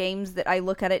see games that I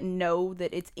look at it and know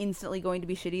that it's instantly going to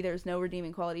be shitty. There's no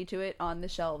redeeming quality to it on the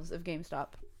shelves of GameStop.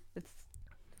 It's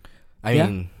I Yeah.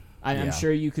 mean, I'm yeah.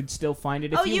 sure you could still find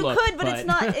it if you you look, could, but it's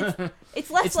not.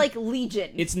 It's less It's- like Legion.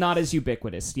 It's not as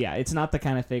ubiquitous. Yeah, it's not the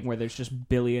kind of thing where there's just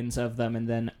billions of them, and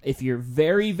then if you're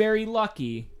very, very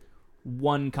lucky,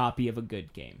 one copy of a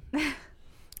good game.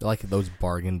 like those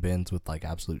bargain bins with like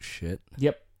absolute shit.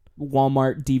 Yep.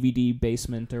 Walmart DVD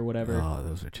basement or whatever. Oh,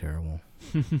 those are terrible.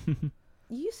 You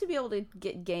used to be able to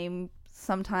get game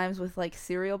sometimes with like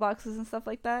cereal boxes and stuff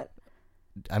like that.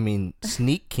 I mean,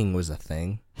 Sneak King was a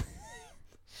thing.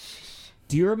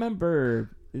 Do you remember,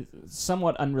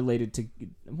 somewhat unrelated to,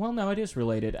 well, no, it is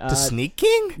related. The Sneak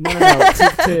King? No, to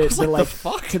What the like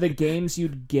fuck? to the games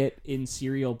you'd get in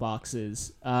cereal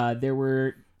boxes. There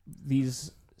were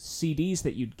these CDs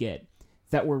that you'd get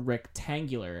that were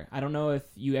rectangular. I don't know if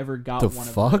you ever got The one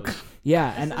fuck? of those.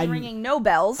 Yeah, and This I is ringing no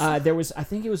bells. there was, I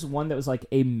think it was one that was like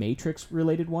a Matrix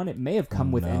related one. It may have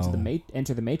come with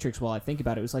Enter the Matrix. While I think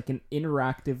about it, it was like an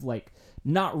interactive, like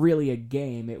not really a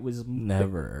game. It was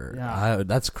Never. Yeah.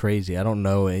 That's crazy. I don't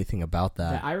know anything about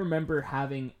that. I remember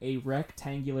having a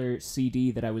rectangular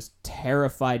CD that I was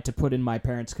terrified to put in my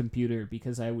parents' computer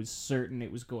because I was certain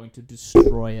it was going to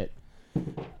destroy it.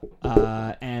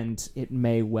 And it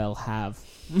may well have.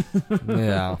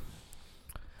 Yeah.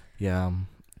 Yeah.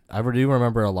 I do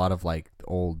remember a lot of like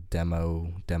old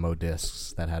demo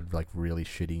discs that had like really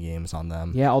shitty games on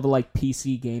them. Yeah, all the like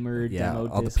PC gamer Yeah, demo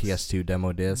all discs. the PS2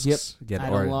 demo discs. Yep, I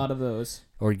had a lot of those.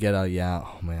 Or get a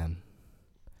oh man.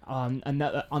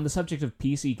 Another, on the subject of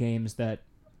PC games that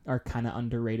are kind of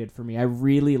underrated for me, I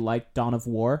really liked Dawn of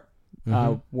War.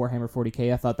 Warhammer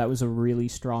 40k. I thought that was a really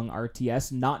strong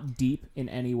RTS, not deep in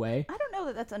any way. I don't know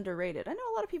that that's underrated. I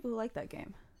know a lot of people who like that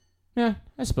game. Yeah,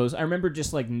 I suppose. I remember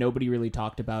just like nobody really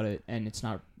talked about it, and it's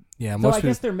not. Yeah, Though most I people,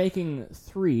 guess they're making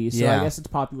 3, so Yeah. I guess it's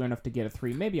popular enough to get a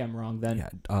 3. Maybe I'm wrong then. yeah.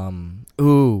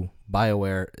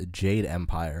 BioWare Jade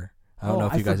Empire. I don't know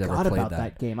if you guys ever forgot played about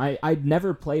that game. I'd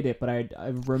never played it, but I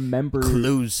remember.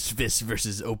 Closed fist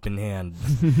versus open hand.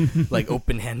 Like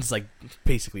open hand's like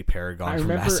basically Paragon I from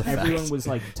remember Mass Effect. everyone was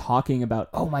like talking about,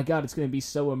 oh my god, it's going to be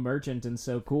so emergent and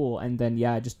so cool, and then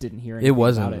yeah, I just didn't hear anything It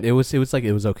wasn't. about It was like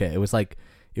it was okay. It was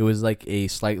like a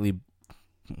slightly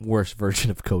worse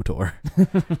version of KOTOR.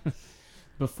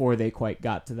 before they quite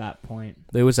got to that point.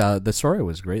 It was the story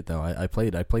was great though. I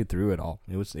played through it all.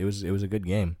 It was a good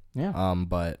game. Yeah.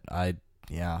 But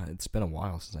it's been a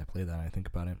while since I played that. I think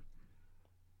about it.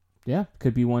 Yeah,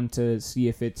 could be one to see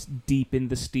if it's deep in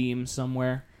the Steam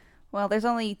somewhere. Well, there's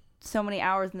only so many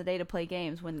hours in the day to play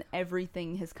games when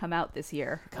everything has come out this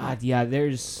year. God, yeah,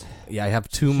 there's Yeah, I have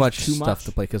too much too stuff much.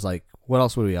 to play because like what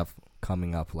else would we have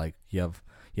coming up? Like you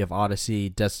have Odyssey,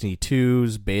 Destiny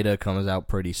 2's beta comes out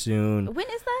pretty soon. When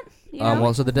is that? You know?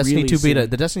 Well, so the Destiny Really 2 beta, soon.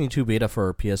 the Destiny 2 beta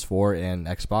for PS4 and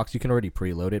Xbox, you can already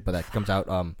preload it, but that comes out.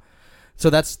 So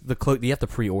that's you have to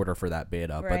pre-order for that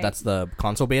beta, but Right. that's the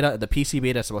console beta. The PC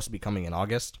beta is supposed to be coming in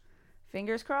August.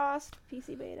 Fingers crossed.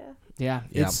 PC beta. yeah,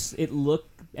 Yeah.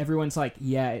 everyone's like,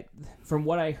 yeah, from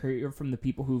what I heard from the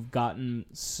people who've gotten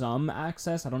some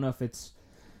access, I don't know if it's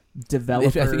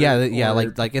developer. Yeah, or,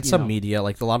 like it's you some know, media.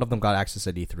 Like a lot of them got access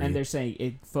at E3. and they're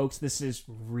saying, folks, this is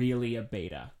really a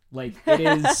beta. Like it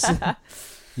is.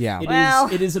 Yeah.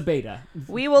 Well, it is a beta.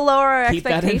 We will lower our Keep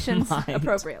that in expectations mind.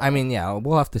 appropriately. I mean, yeah,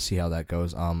 we'll have to see how that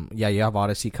goes. Yeah, you have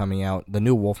Odyssey coming out. The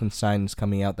new Wolfenstein is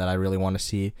coming out that I really want to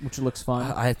see. Which looks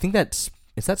fun. I think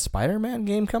is that Spider-Man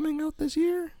game coming out this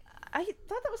year? I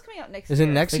thought that was coming out next Is year.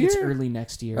 it I next think year? it's early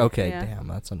next year. Okay, Yeah. damn,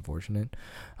 that's unfortunate.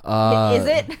 Is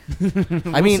it?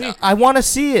 I mean, see. I want to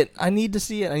see it. I need to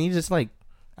see it. I need to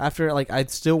after I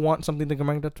still want something to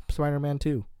come to Spider-Man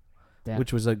 2, Yeah.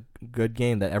 which was a good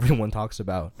game that everyone talks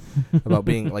about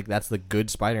being that's the good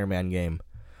Spider-Man game.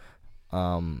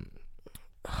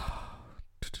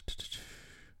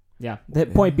 Yeah. The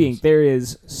point being, there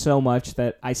is so much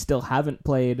that I still haven't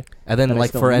played. And then That I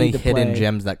still for any need to hidden play.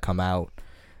 gems that come out.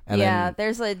 And yeah, then,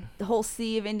 there's a whole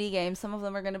sea of indie games. Some of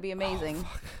them are going to be amazing.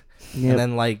 Yep.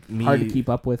 and then me Hard to keep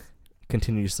up with.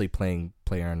 continuously playing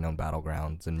PlayerUnknown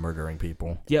Battlegrounds and murdering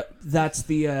people. Yep, that's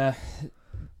the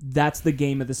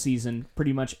game of the season.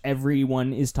 Pretty much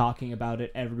everyone is talking about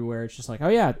it everywhere. It's just like, oh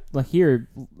yeah, here,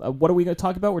 what are we going to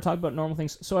talk about? We're talking about normal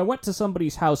things. So I went to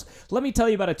somebody's house. Let me tell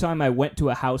you about a time I went to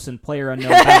a house in PlayerUnknown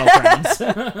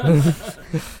Battlegrounds.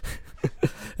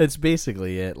 It's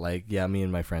basically it. Me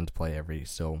and my friends play every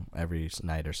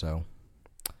night or so.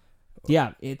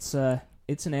 Yeah, it's an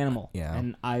animal. Yeah.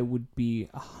 And I would be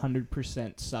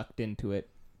 100% sucked into it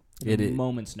at It a is-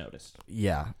 moment's notice.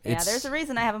 Yeah. Yeah, there's a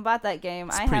reason I haven't bought that game.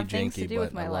 It's I pretty have things janky, to do but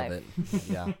with my I life. love it.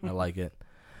 Yeah, I like it.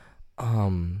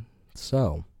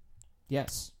 So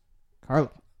Yes.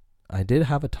 Carlo. I did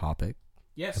have a topic.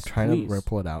 Yes, I'm trying please. to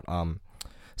pull it out.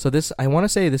 So this, I want to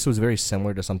say this was very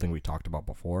similar to something we talked about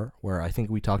before, where I think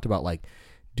we talked about are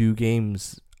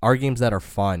games that are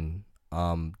fun,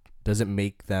 does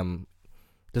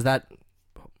that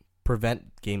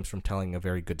prevent games from telling a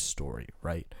very good story,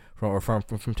 right?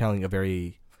 From telling a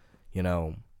very,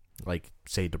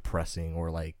 say depressing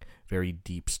or very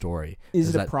deep story.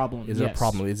 Is it a problem? Is it Yes. a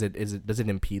problem? Does it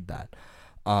impede that?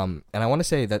 And I want to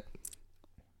say that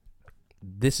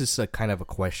this is a kind of a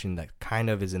question that kind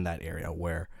of is in that area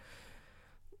where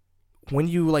when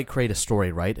you create a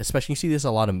story, right? Especially you see this in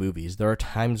a lot of movies. There are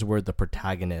times where the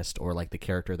protagonist or the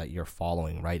character that you're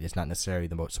following, right, is not necessarily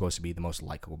supposed to be the most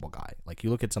likable guy. You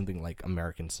look at something like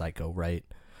American Psycho, right?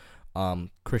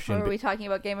 Christian. Or are we talking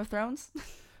about Game of Thrones?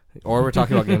 Or we're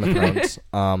talking about Game of Thrones.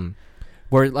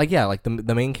 Where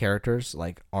the main characters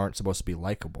aren't supposed to be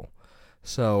likable.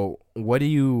 So what do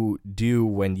you do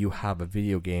when you have a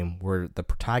video game where the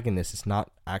protagonist is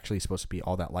not actually supposed to be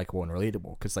all that likable and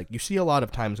relatable? Because you see a lot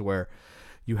of times where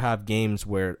you have games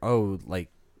where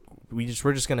we're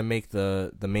just gonna make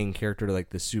the main character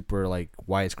the super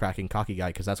wisecracking cocky guy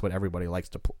because that's what everybody likes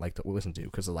to listen to.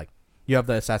 Because you have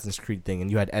the Assassin's Creed thing and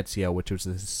you had Ezio, which was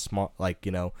this small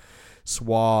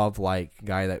suave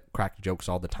guy that cracked jokes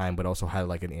all the time but also had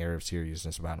an air of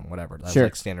seriousness about him, whatever. That's Sure.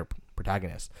 Standard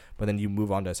protagonist. But then you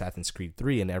move on to Assassin's Creed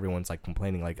 3 and everyone's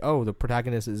complaining oh, the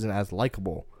protagonist isn't as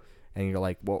likable. And you're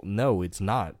well, no, it's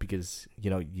not, because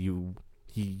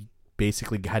he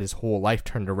basically got his whole life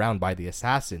turned around by the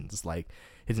assassins.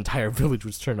 His entire village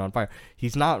was turned on fire.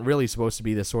 He's not really supposed to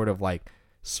be this sort of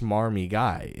smarmy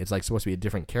guy. It's supposed to be a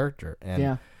different character.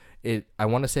 And Yeah. I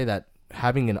want to say that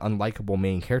having an unlikable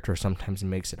main character sometimes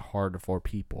makes it hard for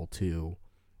people to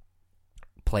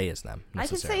play as them. I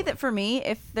can say that for me,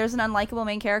 if there's an unlikable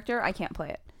main character, I can't play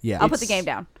it. Yeah, I'll put the game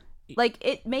down.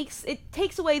 It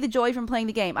takes away the joy from playing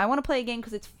the game. I want to play a game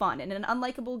because it's fun, and an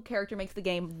unlikable character makes the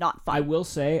game not fun. I will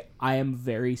say I am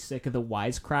very sick of the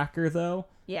wisecracker though.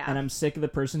 Yeah. And I'm sick of the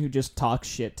person who just talks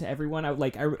shit to everyone.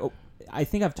 I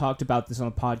think I've talked about this on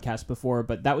a podcast before,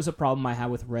 but that was a problem I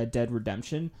had with Red Dead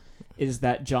Redemption, is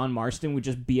that John Marston would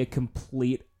just be a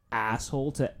complete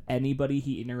asshole to anybody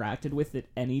he interacted with at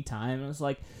any time. I was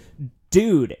like,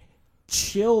 dude,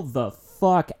 chill the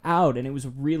fuck out. And it was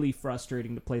really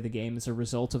frustrating to play the game as a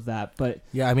result of that. But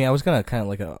yeah, I mean, I was gonna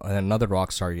kind of another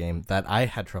Rockstar game that I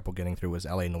had trouble getting through was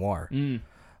LA Noire.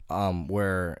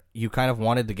 Where you kind of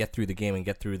wanted to get through the game and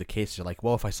get through the cases. You're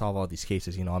well, if I solve all these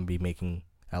cases, I'm be making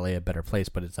LA a better place.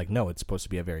 But it's no, it's supposed to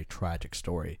be a very tragic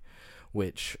story,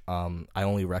 which I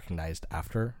only recognized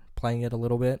after playing it a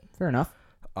little bit. fair enough.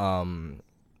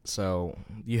 So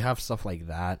you have stuff like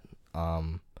that.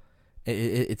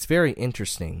 It's very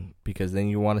interesting because then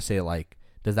you want to say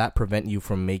does that prevent you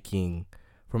from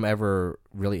ever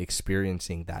really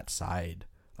experiencing that side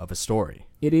of a story?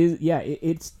 It is, yeah,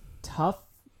 it's tough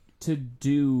to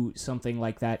do something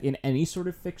like that in any sort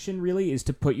of fiction, really, is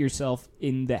to put yourself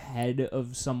in the head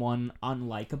of someone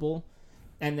unlikable.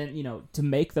 And then, to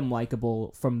make them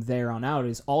likable from there on out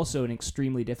is also an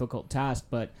extremely difficult task.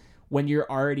 But when you're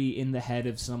already in the head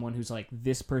of someone who's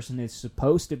this person is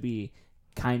supposed to be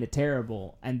kind of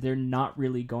terrible, and they're not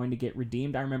really going to get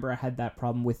redeemed. I remember I had that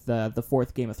problem with the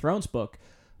fourth Game of Thrones book,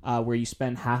 where you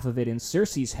spend half of it in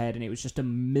Cersei's head, and it was just a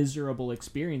miserable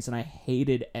experience, and I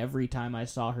hated every time I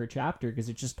saw her chapter because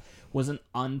it just was an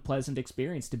unpleasant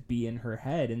experience to be in her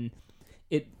head. And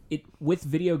it with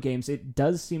video games, it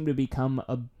does seem to become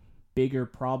a bigger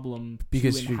problem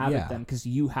Because to you- inhabit yeah. them because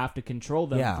you have to control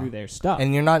them Yeah. through their stuff.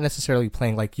 And you're not necessarily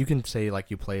playing, like, you can say,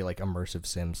 like, you play, like, immersive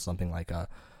sims, something like a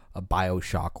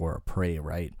BioShock or a Prey,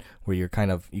 right? Where you're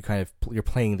you're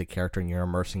playing the character and you're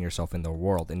immersing yourself in the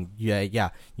world. And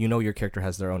yeah, you know your character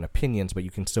has their own opinions, but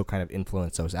you can still kind of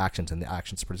influence those actions, and the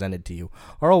actions presented to you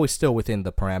are always still within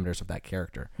the parameters of that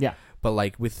character. Yeah. But,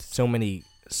 like, with so many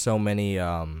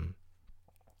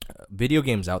video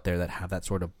games out there that have that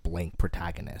sort of blank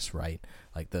protagonist, right?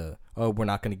 Like we're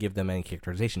not going to give them any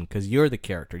characterization because you're the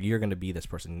character. You're going to be this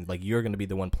person. Like, you're going to be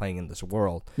the one playing in this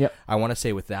world. Yep. I want to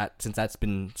say with that, since that's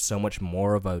been so much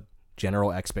more of a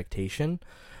general expectation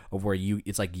of where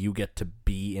it's like you get to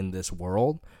be in this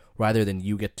world rather than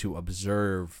you get to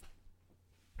observe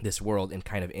this world and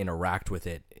kind of interact with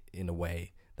it in a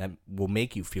way that will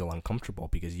make you feel uncomfortable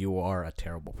because you are a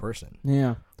terrible person.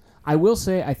 Yeah. I will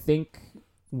say, I think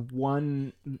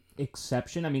one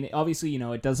exception, I mean, obviously,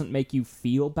 it doesn't make you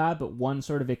feel bad, but one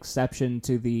sort of exception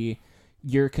to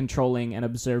you're controlling and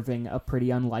observing a pretty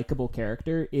unlikable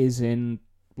character is in,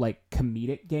 like,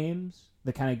 comedic games,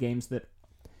 the kind of games that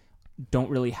don't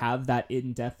really have that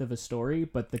in-depth of a story,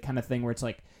 but the kind of thing where it's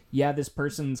like, yeah, this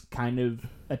person's kind of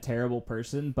a terrible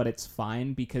person, but it's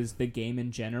fine because the game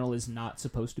in general is not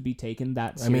supposed to be taken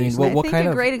that seriously. I mean, I think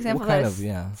a great example of that is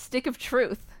yeah. Stick of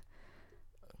Truth.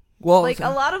 Well, Like, a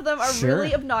lot of them are Sure.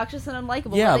 really obnoxious and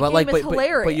unlikable. yeah, but but like, it's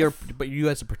hilarious. but you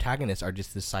as a protagonist are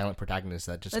just this silent protagonist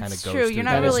that just kind of That's goes true. through You're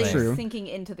the not That is really whole true. thing. sinking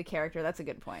into the character. That's a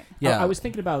good point. Yeah, I was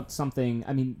thinking about something,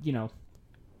 I mean,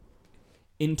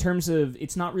 in terms of,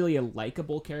 it's not really a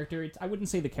likable character. I wouldn't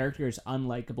say the character is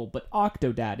unlikable, but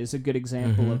Octodad is a good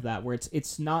example of that, where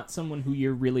it's not someone who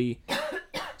you're really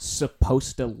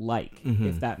supposed to like,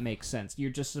 if that makes sense.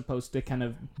 You're just supposed to kind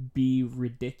of be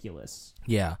ridiculous.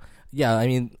 Yeah. I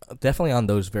mean, definitely on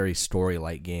those very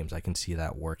story-like games, I can see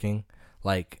that working.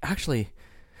 Like, actually,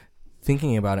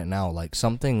 thinking about it now, like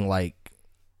something like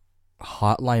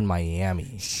Hotline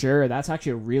Miami, Sure, that's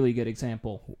actually a really good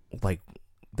example. like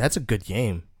that's a good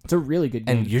game, It's a really good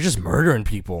game. and you're just murdering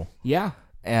people, Yeah.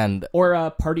 and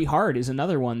Or Party Hard is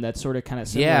another one that's sort of kind of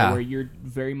similar, Yeah. where you're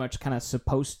very much kind of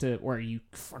supposed to, or you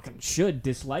fucking should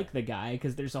dislike the guy,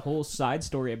 because there's a whole side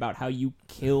story about how you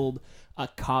killed a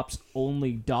cop's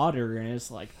only daughter, and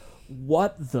it's like,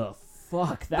 what the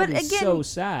fuck? That But is again, so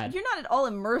sad. You're not at all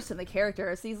immersed in the character.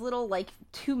 It's these little,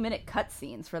 2-minute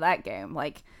cutscenes for that game.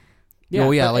 Like, Yeah,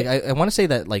 oh yeah, but like I want to say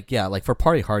that, like, yeah, like for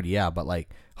Party Hard, yeah, but like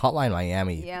Hotline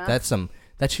Miami, Yeah.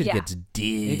 that shit Yeah. gets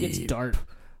deep. it gets dark.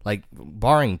 Like,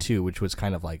 barring 2, which was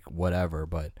kind of like whatever,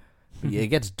 but it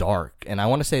gets dark. And I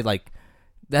want to say, like,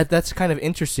 that's kind of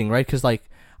interesting, right? Because, like,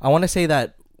 I want to say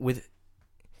that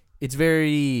it's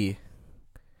very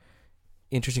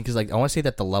interesting because, like, I want to say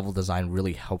that the level design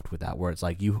really helped with that, where it's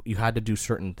like you had to do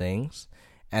certain things,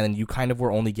 and then you kind of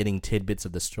were only getting tidbits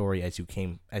of the story as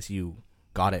you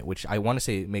got it, which I want to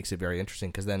say makes it very interesting.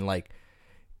 Because then, like,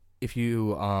 if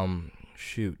you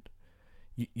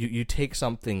you take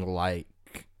something like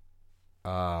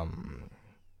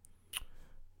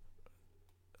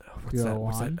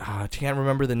what's that? I can't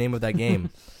remember the name of that game,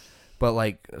 but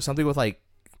like something with like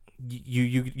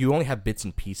you only have bits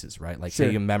and pieces, right? Like, Sure.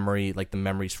 say your memory, like the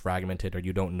memory's fragmented, or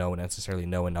you don't necessarily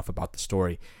know enough about the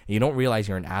story, and you don't realize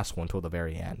you're an asshole until the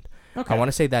very end. Okay. I want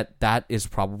to say that is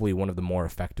probably one of the more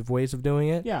effective ways of doing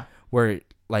it. Yeah. Where,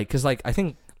 like, because, like, I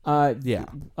think, yeah.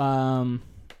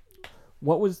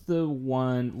 What was the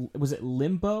one? Was it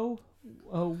Limbo?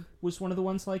 Oh, was one of the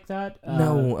ones like that?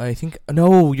 No, I think,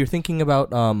 no, you're thinking about,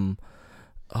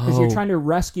 because you're trying to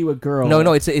rescue a girl.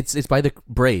 No, it's by the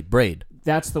Braid.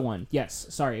 That's the one. Yes,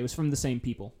 sorry, it was from the same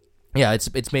people. Yeah,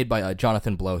 it's made by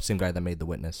Jonathan Blow, same guy that made The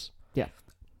Witness. Yeah.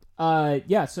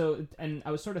 Yeah, so, and I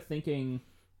was sort of thinking,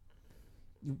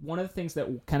 one of the things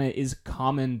that kind of is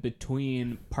common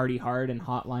between Party Hard and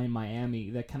Hotline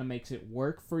Miami that kind of makes it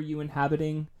work for you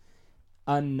inhabiting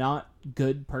a not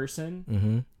good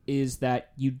person is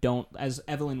that you don't, as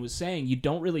Evelyn was saying, you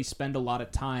don't really spend a lot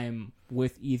of time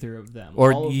with either of them.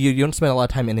 Or you don't spend a lot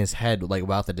of time in his head, like,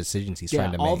 about the decisions he's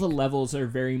trying to make. All the levels are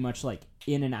very much like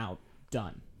in and out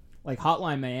done. Like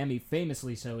Hotline Miami,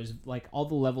 famously so, is like all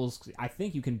the levels, I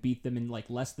think you can beat them in like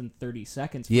less than 30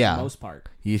 seconds for the most part.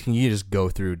 You just go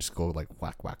like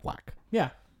whack, whack, whack. Yeah.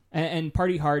 And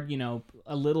Party Hard,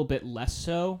 a little bit less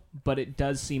so, but it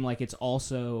does seem like it's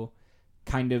also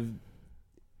kind of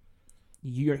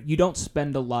you don't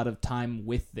spend a lot of time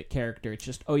with the character. It's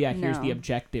just, oh yeah, here's the No.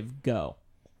 objective, go.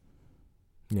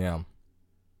 Yeah.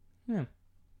 Yeah.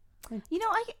 You know,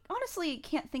 I honestly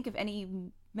can't think of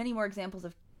many more examples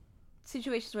of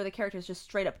situations where the character is just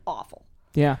straight up awful.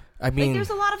 Yeah. I mean, Like, there's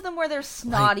a lot of them where they're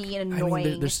snotty and annoying. I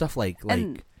mean, there's stuff like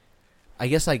And- I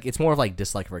guess like it's more of like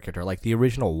dislike for a character, like the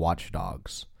original Watch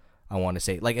Dogs. I want to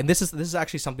say like, and this is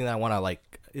actually something that I want to like.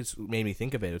 It's made me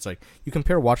think of it. It's like you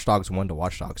compare Watch Dogs 1 to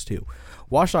Watch Dogs 2.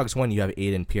 Watch Dogs 1, you have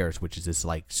Aiden Pierce, which is this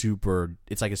like super.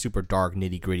 It's like a super dark,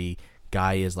 nitty gritty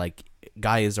guy. He's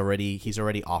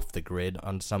already off the grid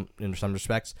in some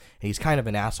respects, and he's kind of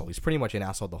an asshole. He's pretty much an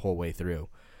asshole the whole way through,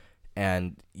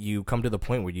 and you come to the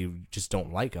point where you just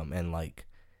don't like him, and like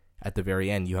at the very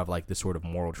end, you have like this sort of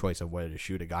moral choice of whether to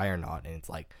shoot a guy or not, and it's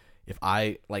like. If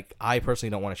I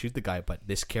personally don't want to shoot the guy, but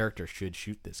this character should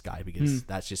shoot this guy because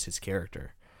that's just his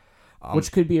character.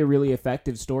 Which could be a really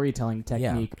effective storytelling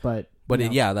technique, but you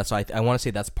know. That's why I want to say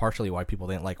that's partially why people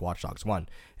didn't like Watch Dogs 1,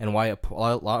 and why a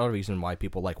lot of the reason why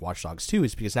people like Watch Dogs 2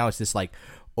 is because now it's this like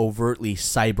overtly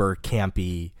cyber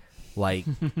campy, like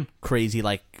crazy,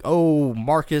 like oh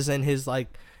Marcus and his like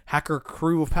hacker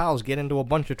crew of pals get into a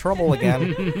bunch of trouble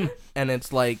again, and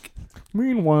it's like.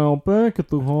 Meanwhile, back at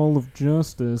the Hall of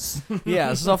Justice.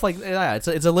 Yeah, stuff like that.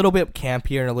 It's a little bit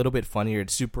campier and a little bit funnier.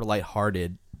 It's super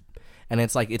lighthearted, and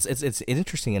it's like it's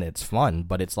interesting and it's fun.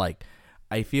 But it's like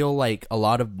I feel like a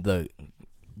lot of the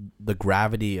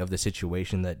gravity of the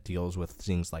situation that deals with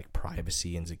things like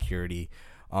privacy and security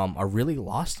are really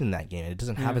lost in that game. It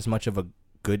doesn't have as much of a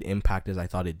good impact as I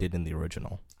thought it did in the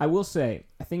original. I will say,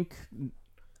 I think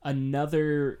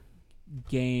another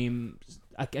game.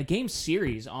 A game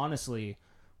series, honestly,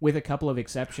 with a couple of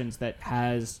exceptions, that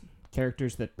has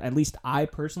characters that at least I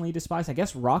personally despise. I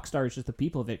guess Rockstar is just the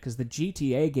people of it, because the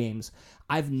GTA games,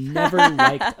 I've never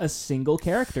liked a single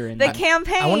character in the them.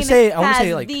 campaign I wanna say,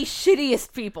 has like, the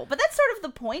shittiest people, but that's sort of the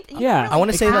point. You Yeah, really I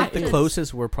want to say like have the to-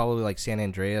 closest were probably like San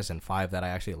Andreas and 5 that I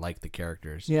actually liked the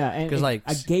characters. Yeah, and 'Cause, like,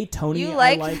 a gay Tony. You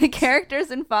I liked the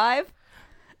characters in 5?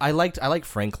 I like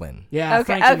Franklin. Yeah,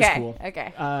 Okay, Franklin's okay, cool.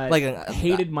 okay.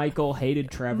 Hated Michael,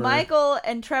 hated Trevor. Michael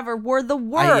and Trevor were the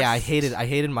worst. I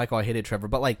hated Michael. I hated Trevor.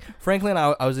 But like Franklin,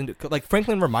 I was into like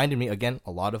Franklin reminded me again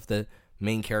a lot of the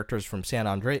main characters from San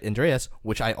Andreas,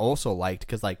 which I also liked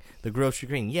because like the Grocery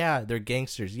Green, yeah, they're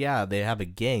gangsters, yeah, they have a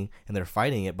gang and they're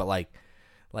fighting it, but like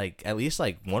at least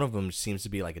like one of them seems to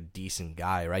be like a decent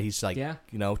guy, right? He's like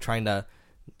trying to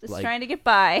Just like, trying to get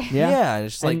by. yeah,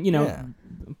 it's just like and,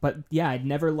 but yeah, I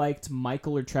never liked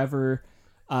Michael or Trevor.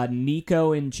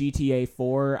 Nico in GTA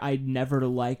 4, I never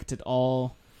liked at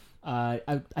all.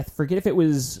 I forget if it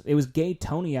was Gay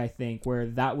Tony, I think, where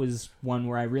that was one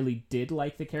where I really did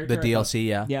like the character. the DLC,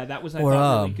 Yeah, that was I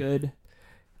thought really good.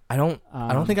 I don't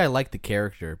think I liked the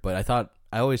character, but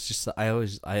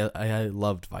I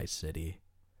loved Vice City.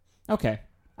 Okay.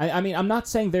 I mean, I'm not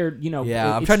saying they're,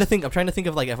 Yeah, I'm trying to think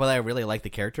of like whether I really like the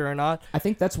character or not. I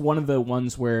think that's one of the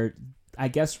ones where I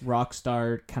guess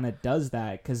Rockstar kind of does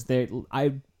that, because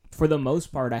for the most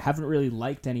part, I haven't really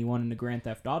liked anyone in the Grand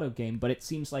Theft Auto game, but it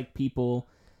seems like people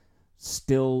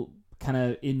still kind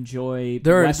of enjoy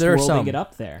There are Westworlding some. it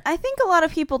up there. I think a lot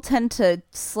of people tend to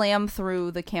slam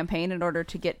through the campaign in order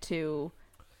to get to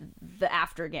the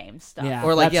after game stuff. Yeah.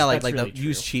 Or like That's like really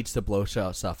use true. cheats to blow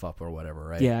stuff up or whatever,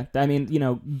 right? Yeah, I mean,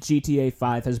 GTA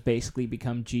 5 has basically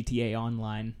become GTA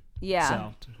Online.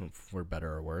 Yeah. So, For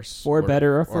better or worse. For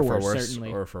better or for worse,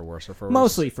 certainly. Or for worse or for worse.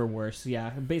 mostly for worse,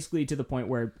 yeah. Basically to the point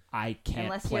where I can't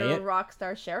Unless play you're it.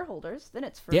 Rockstar shareholders, then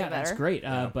it's for Yeah, the better. that's great.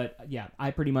 But yeah,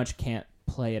 I pretty much can't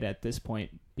play it at this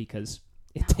point because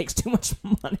it takes too much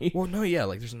money. Well, no, yeah,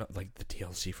 like there's no like the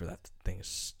DLC for that thing is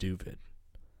stupid.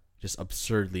 Just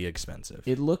absurdly expensive.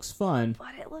 It looks fun,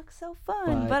 But it looks so fun.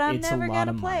 But, but I'm it's never a lot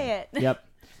gonna of play money. it. Yep.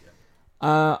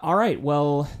 All right.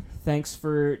 Well, thanks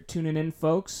for tuning in,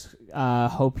 folks.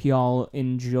 Hope y'all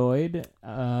enjoyed.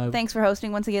 Thanks for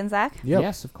hosting once again, Zach. Yep.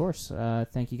 Yes, of course.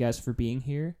 Thank you guys for being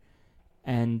here,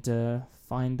 and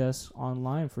find us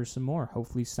online for some more.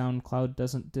 Hopefully, SoundCloud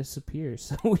doesn't disappear,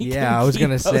 so we can I was keep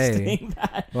gonna say. posting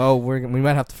that. Well, we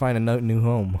might have to find a new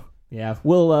home. Yeah,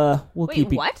 we'll Wait,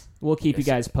 keep what? we'll keep you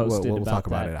guys posted We'll about talk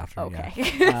about that. it after. Okay.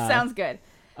 Yeah. Sounds good.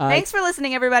 Uh, Thanks for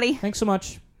listening, everybody. Thanks so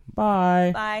much.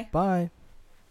 Bye. Bye. Bye.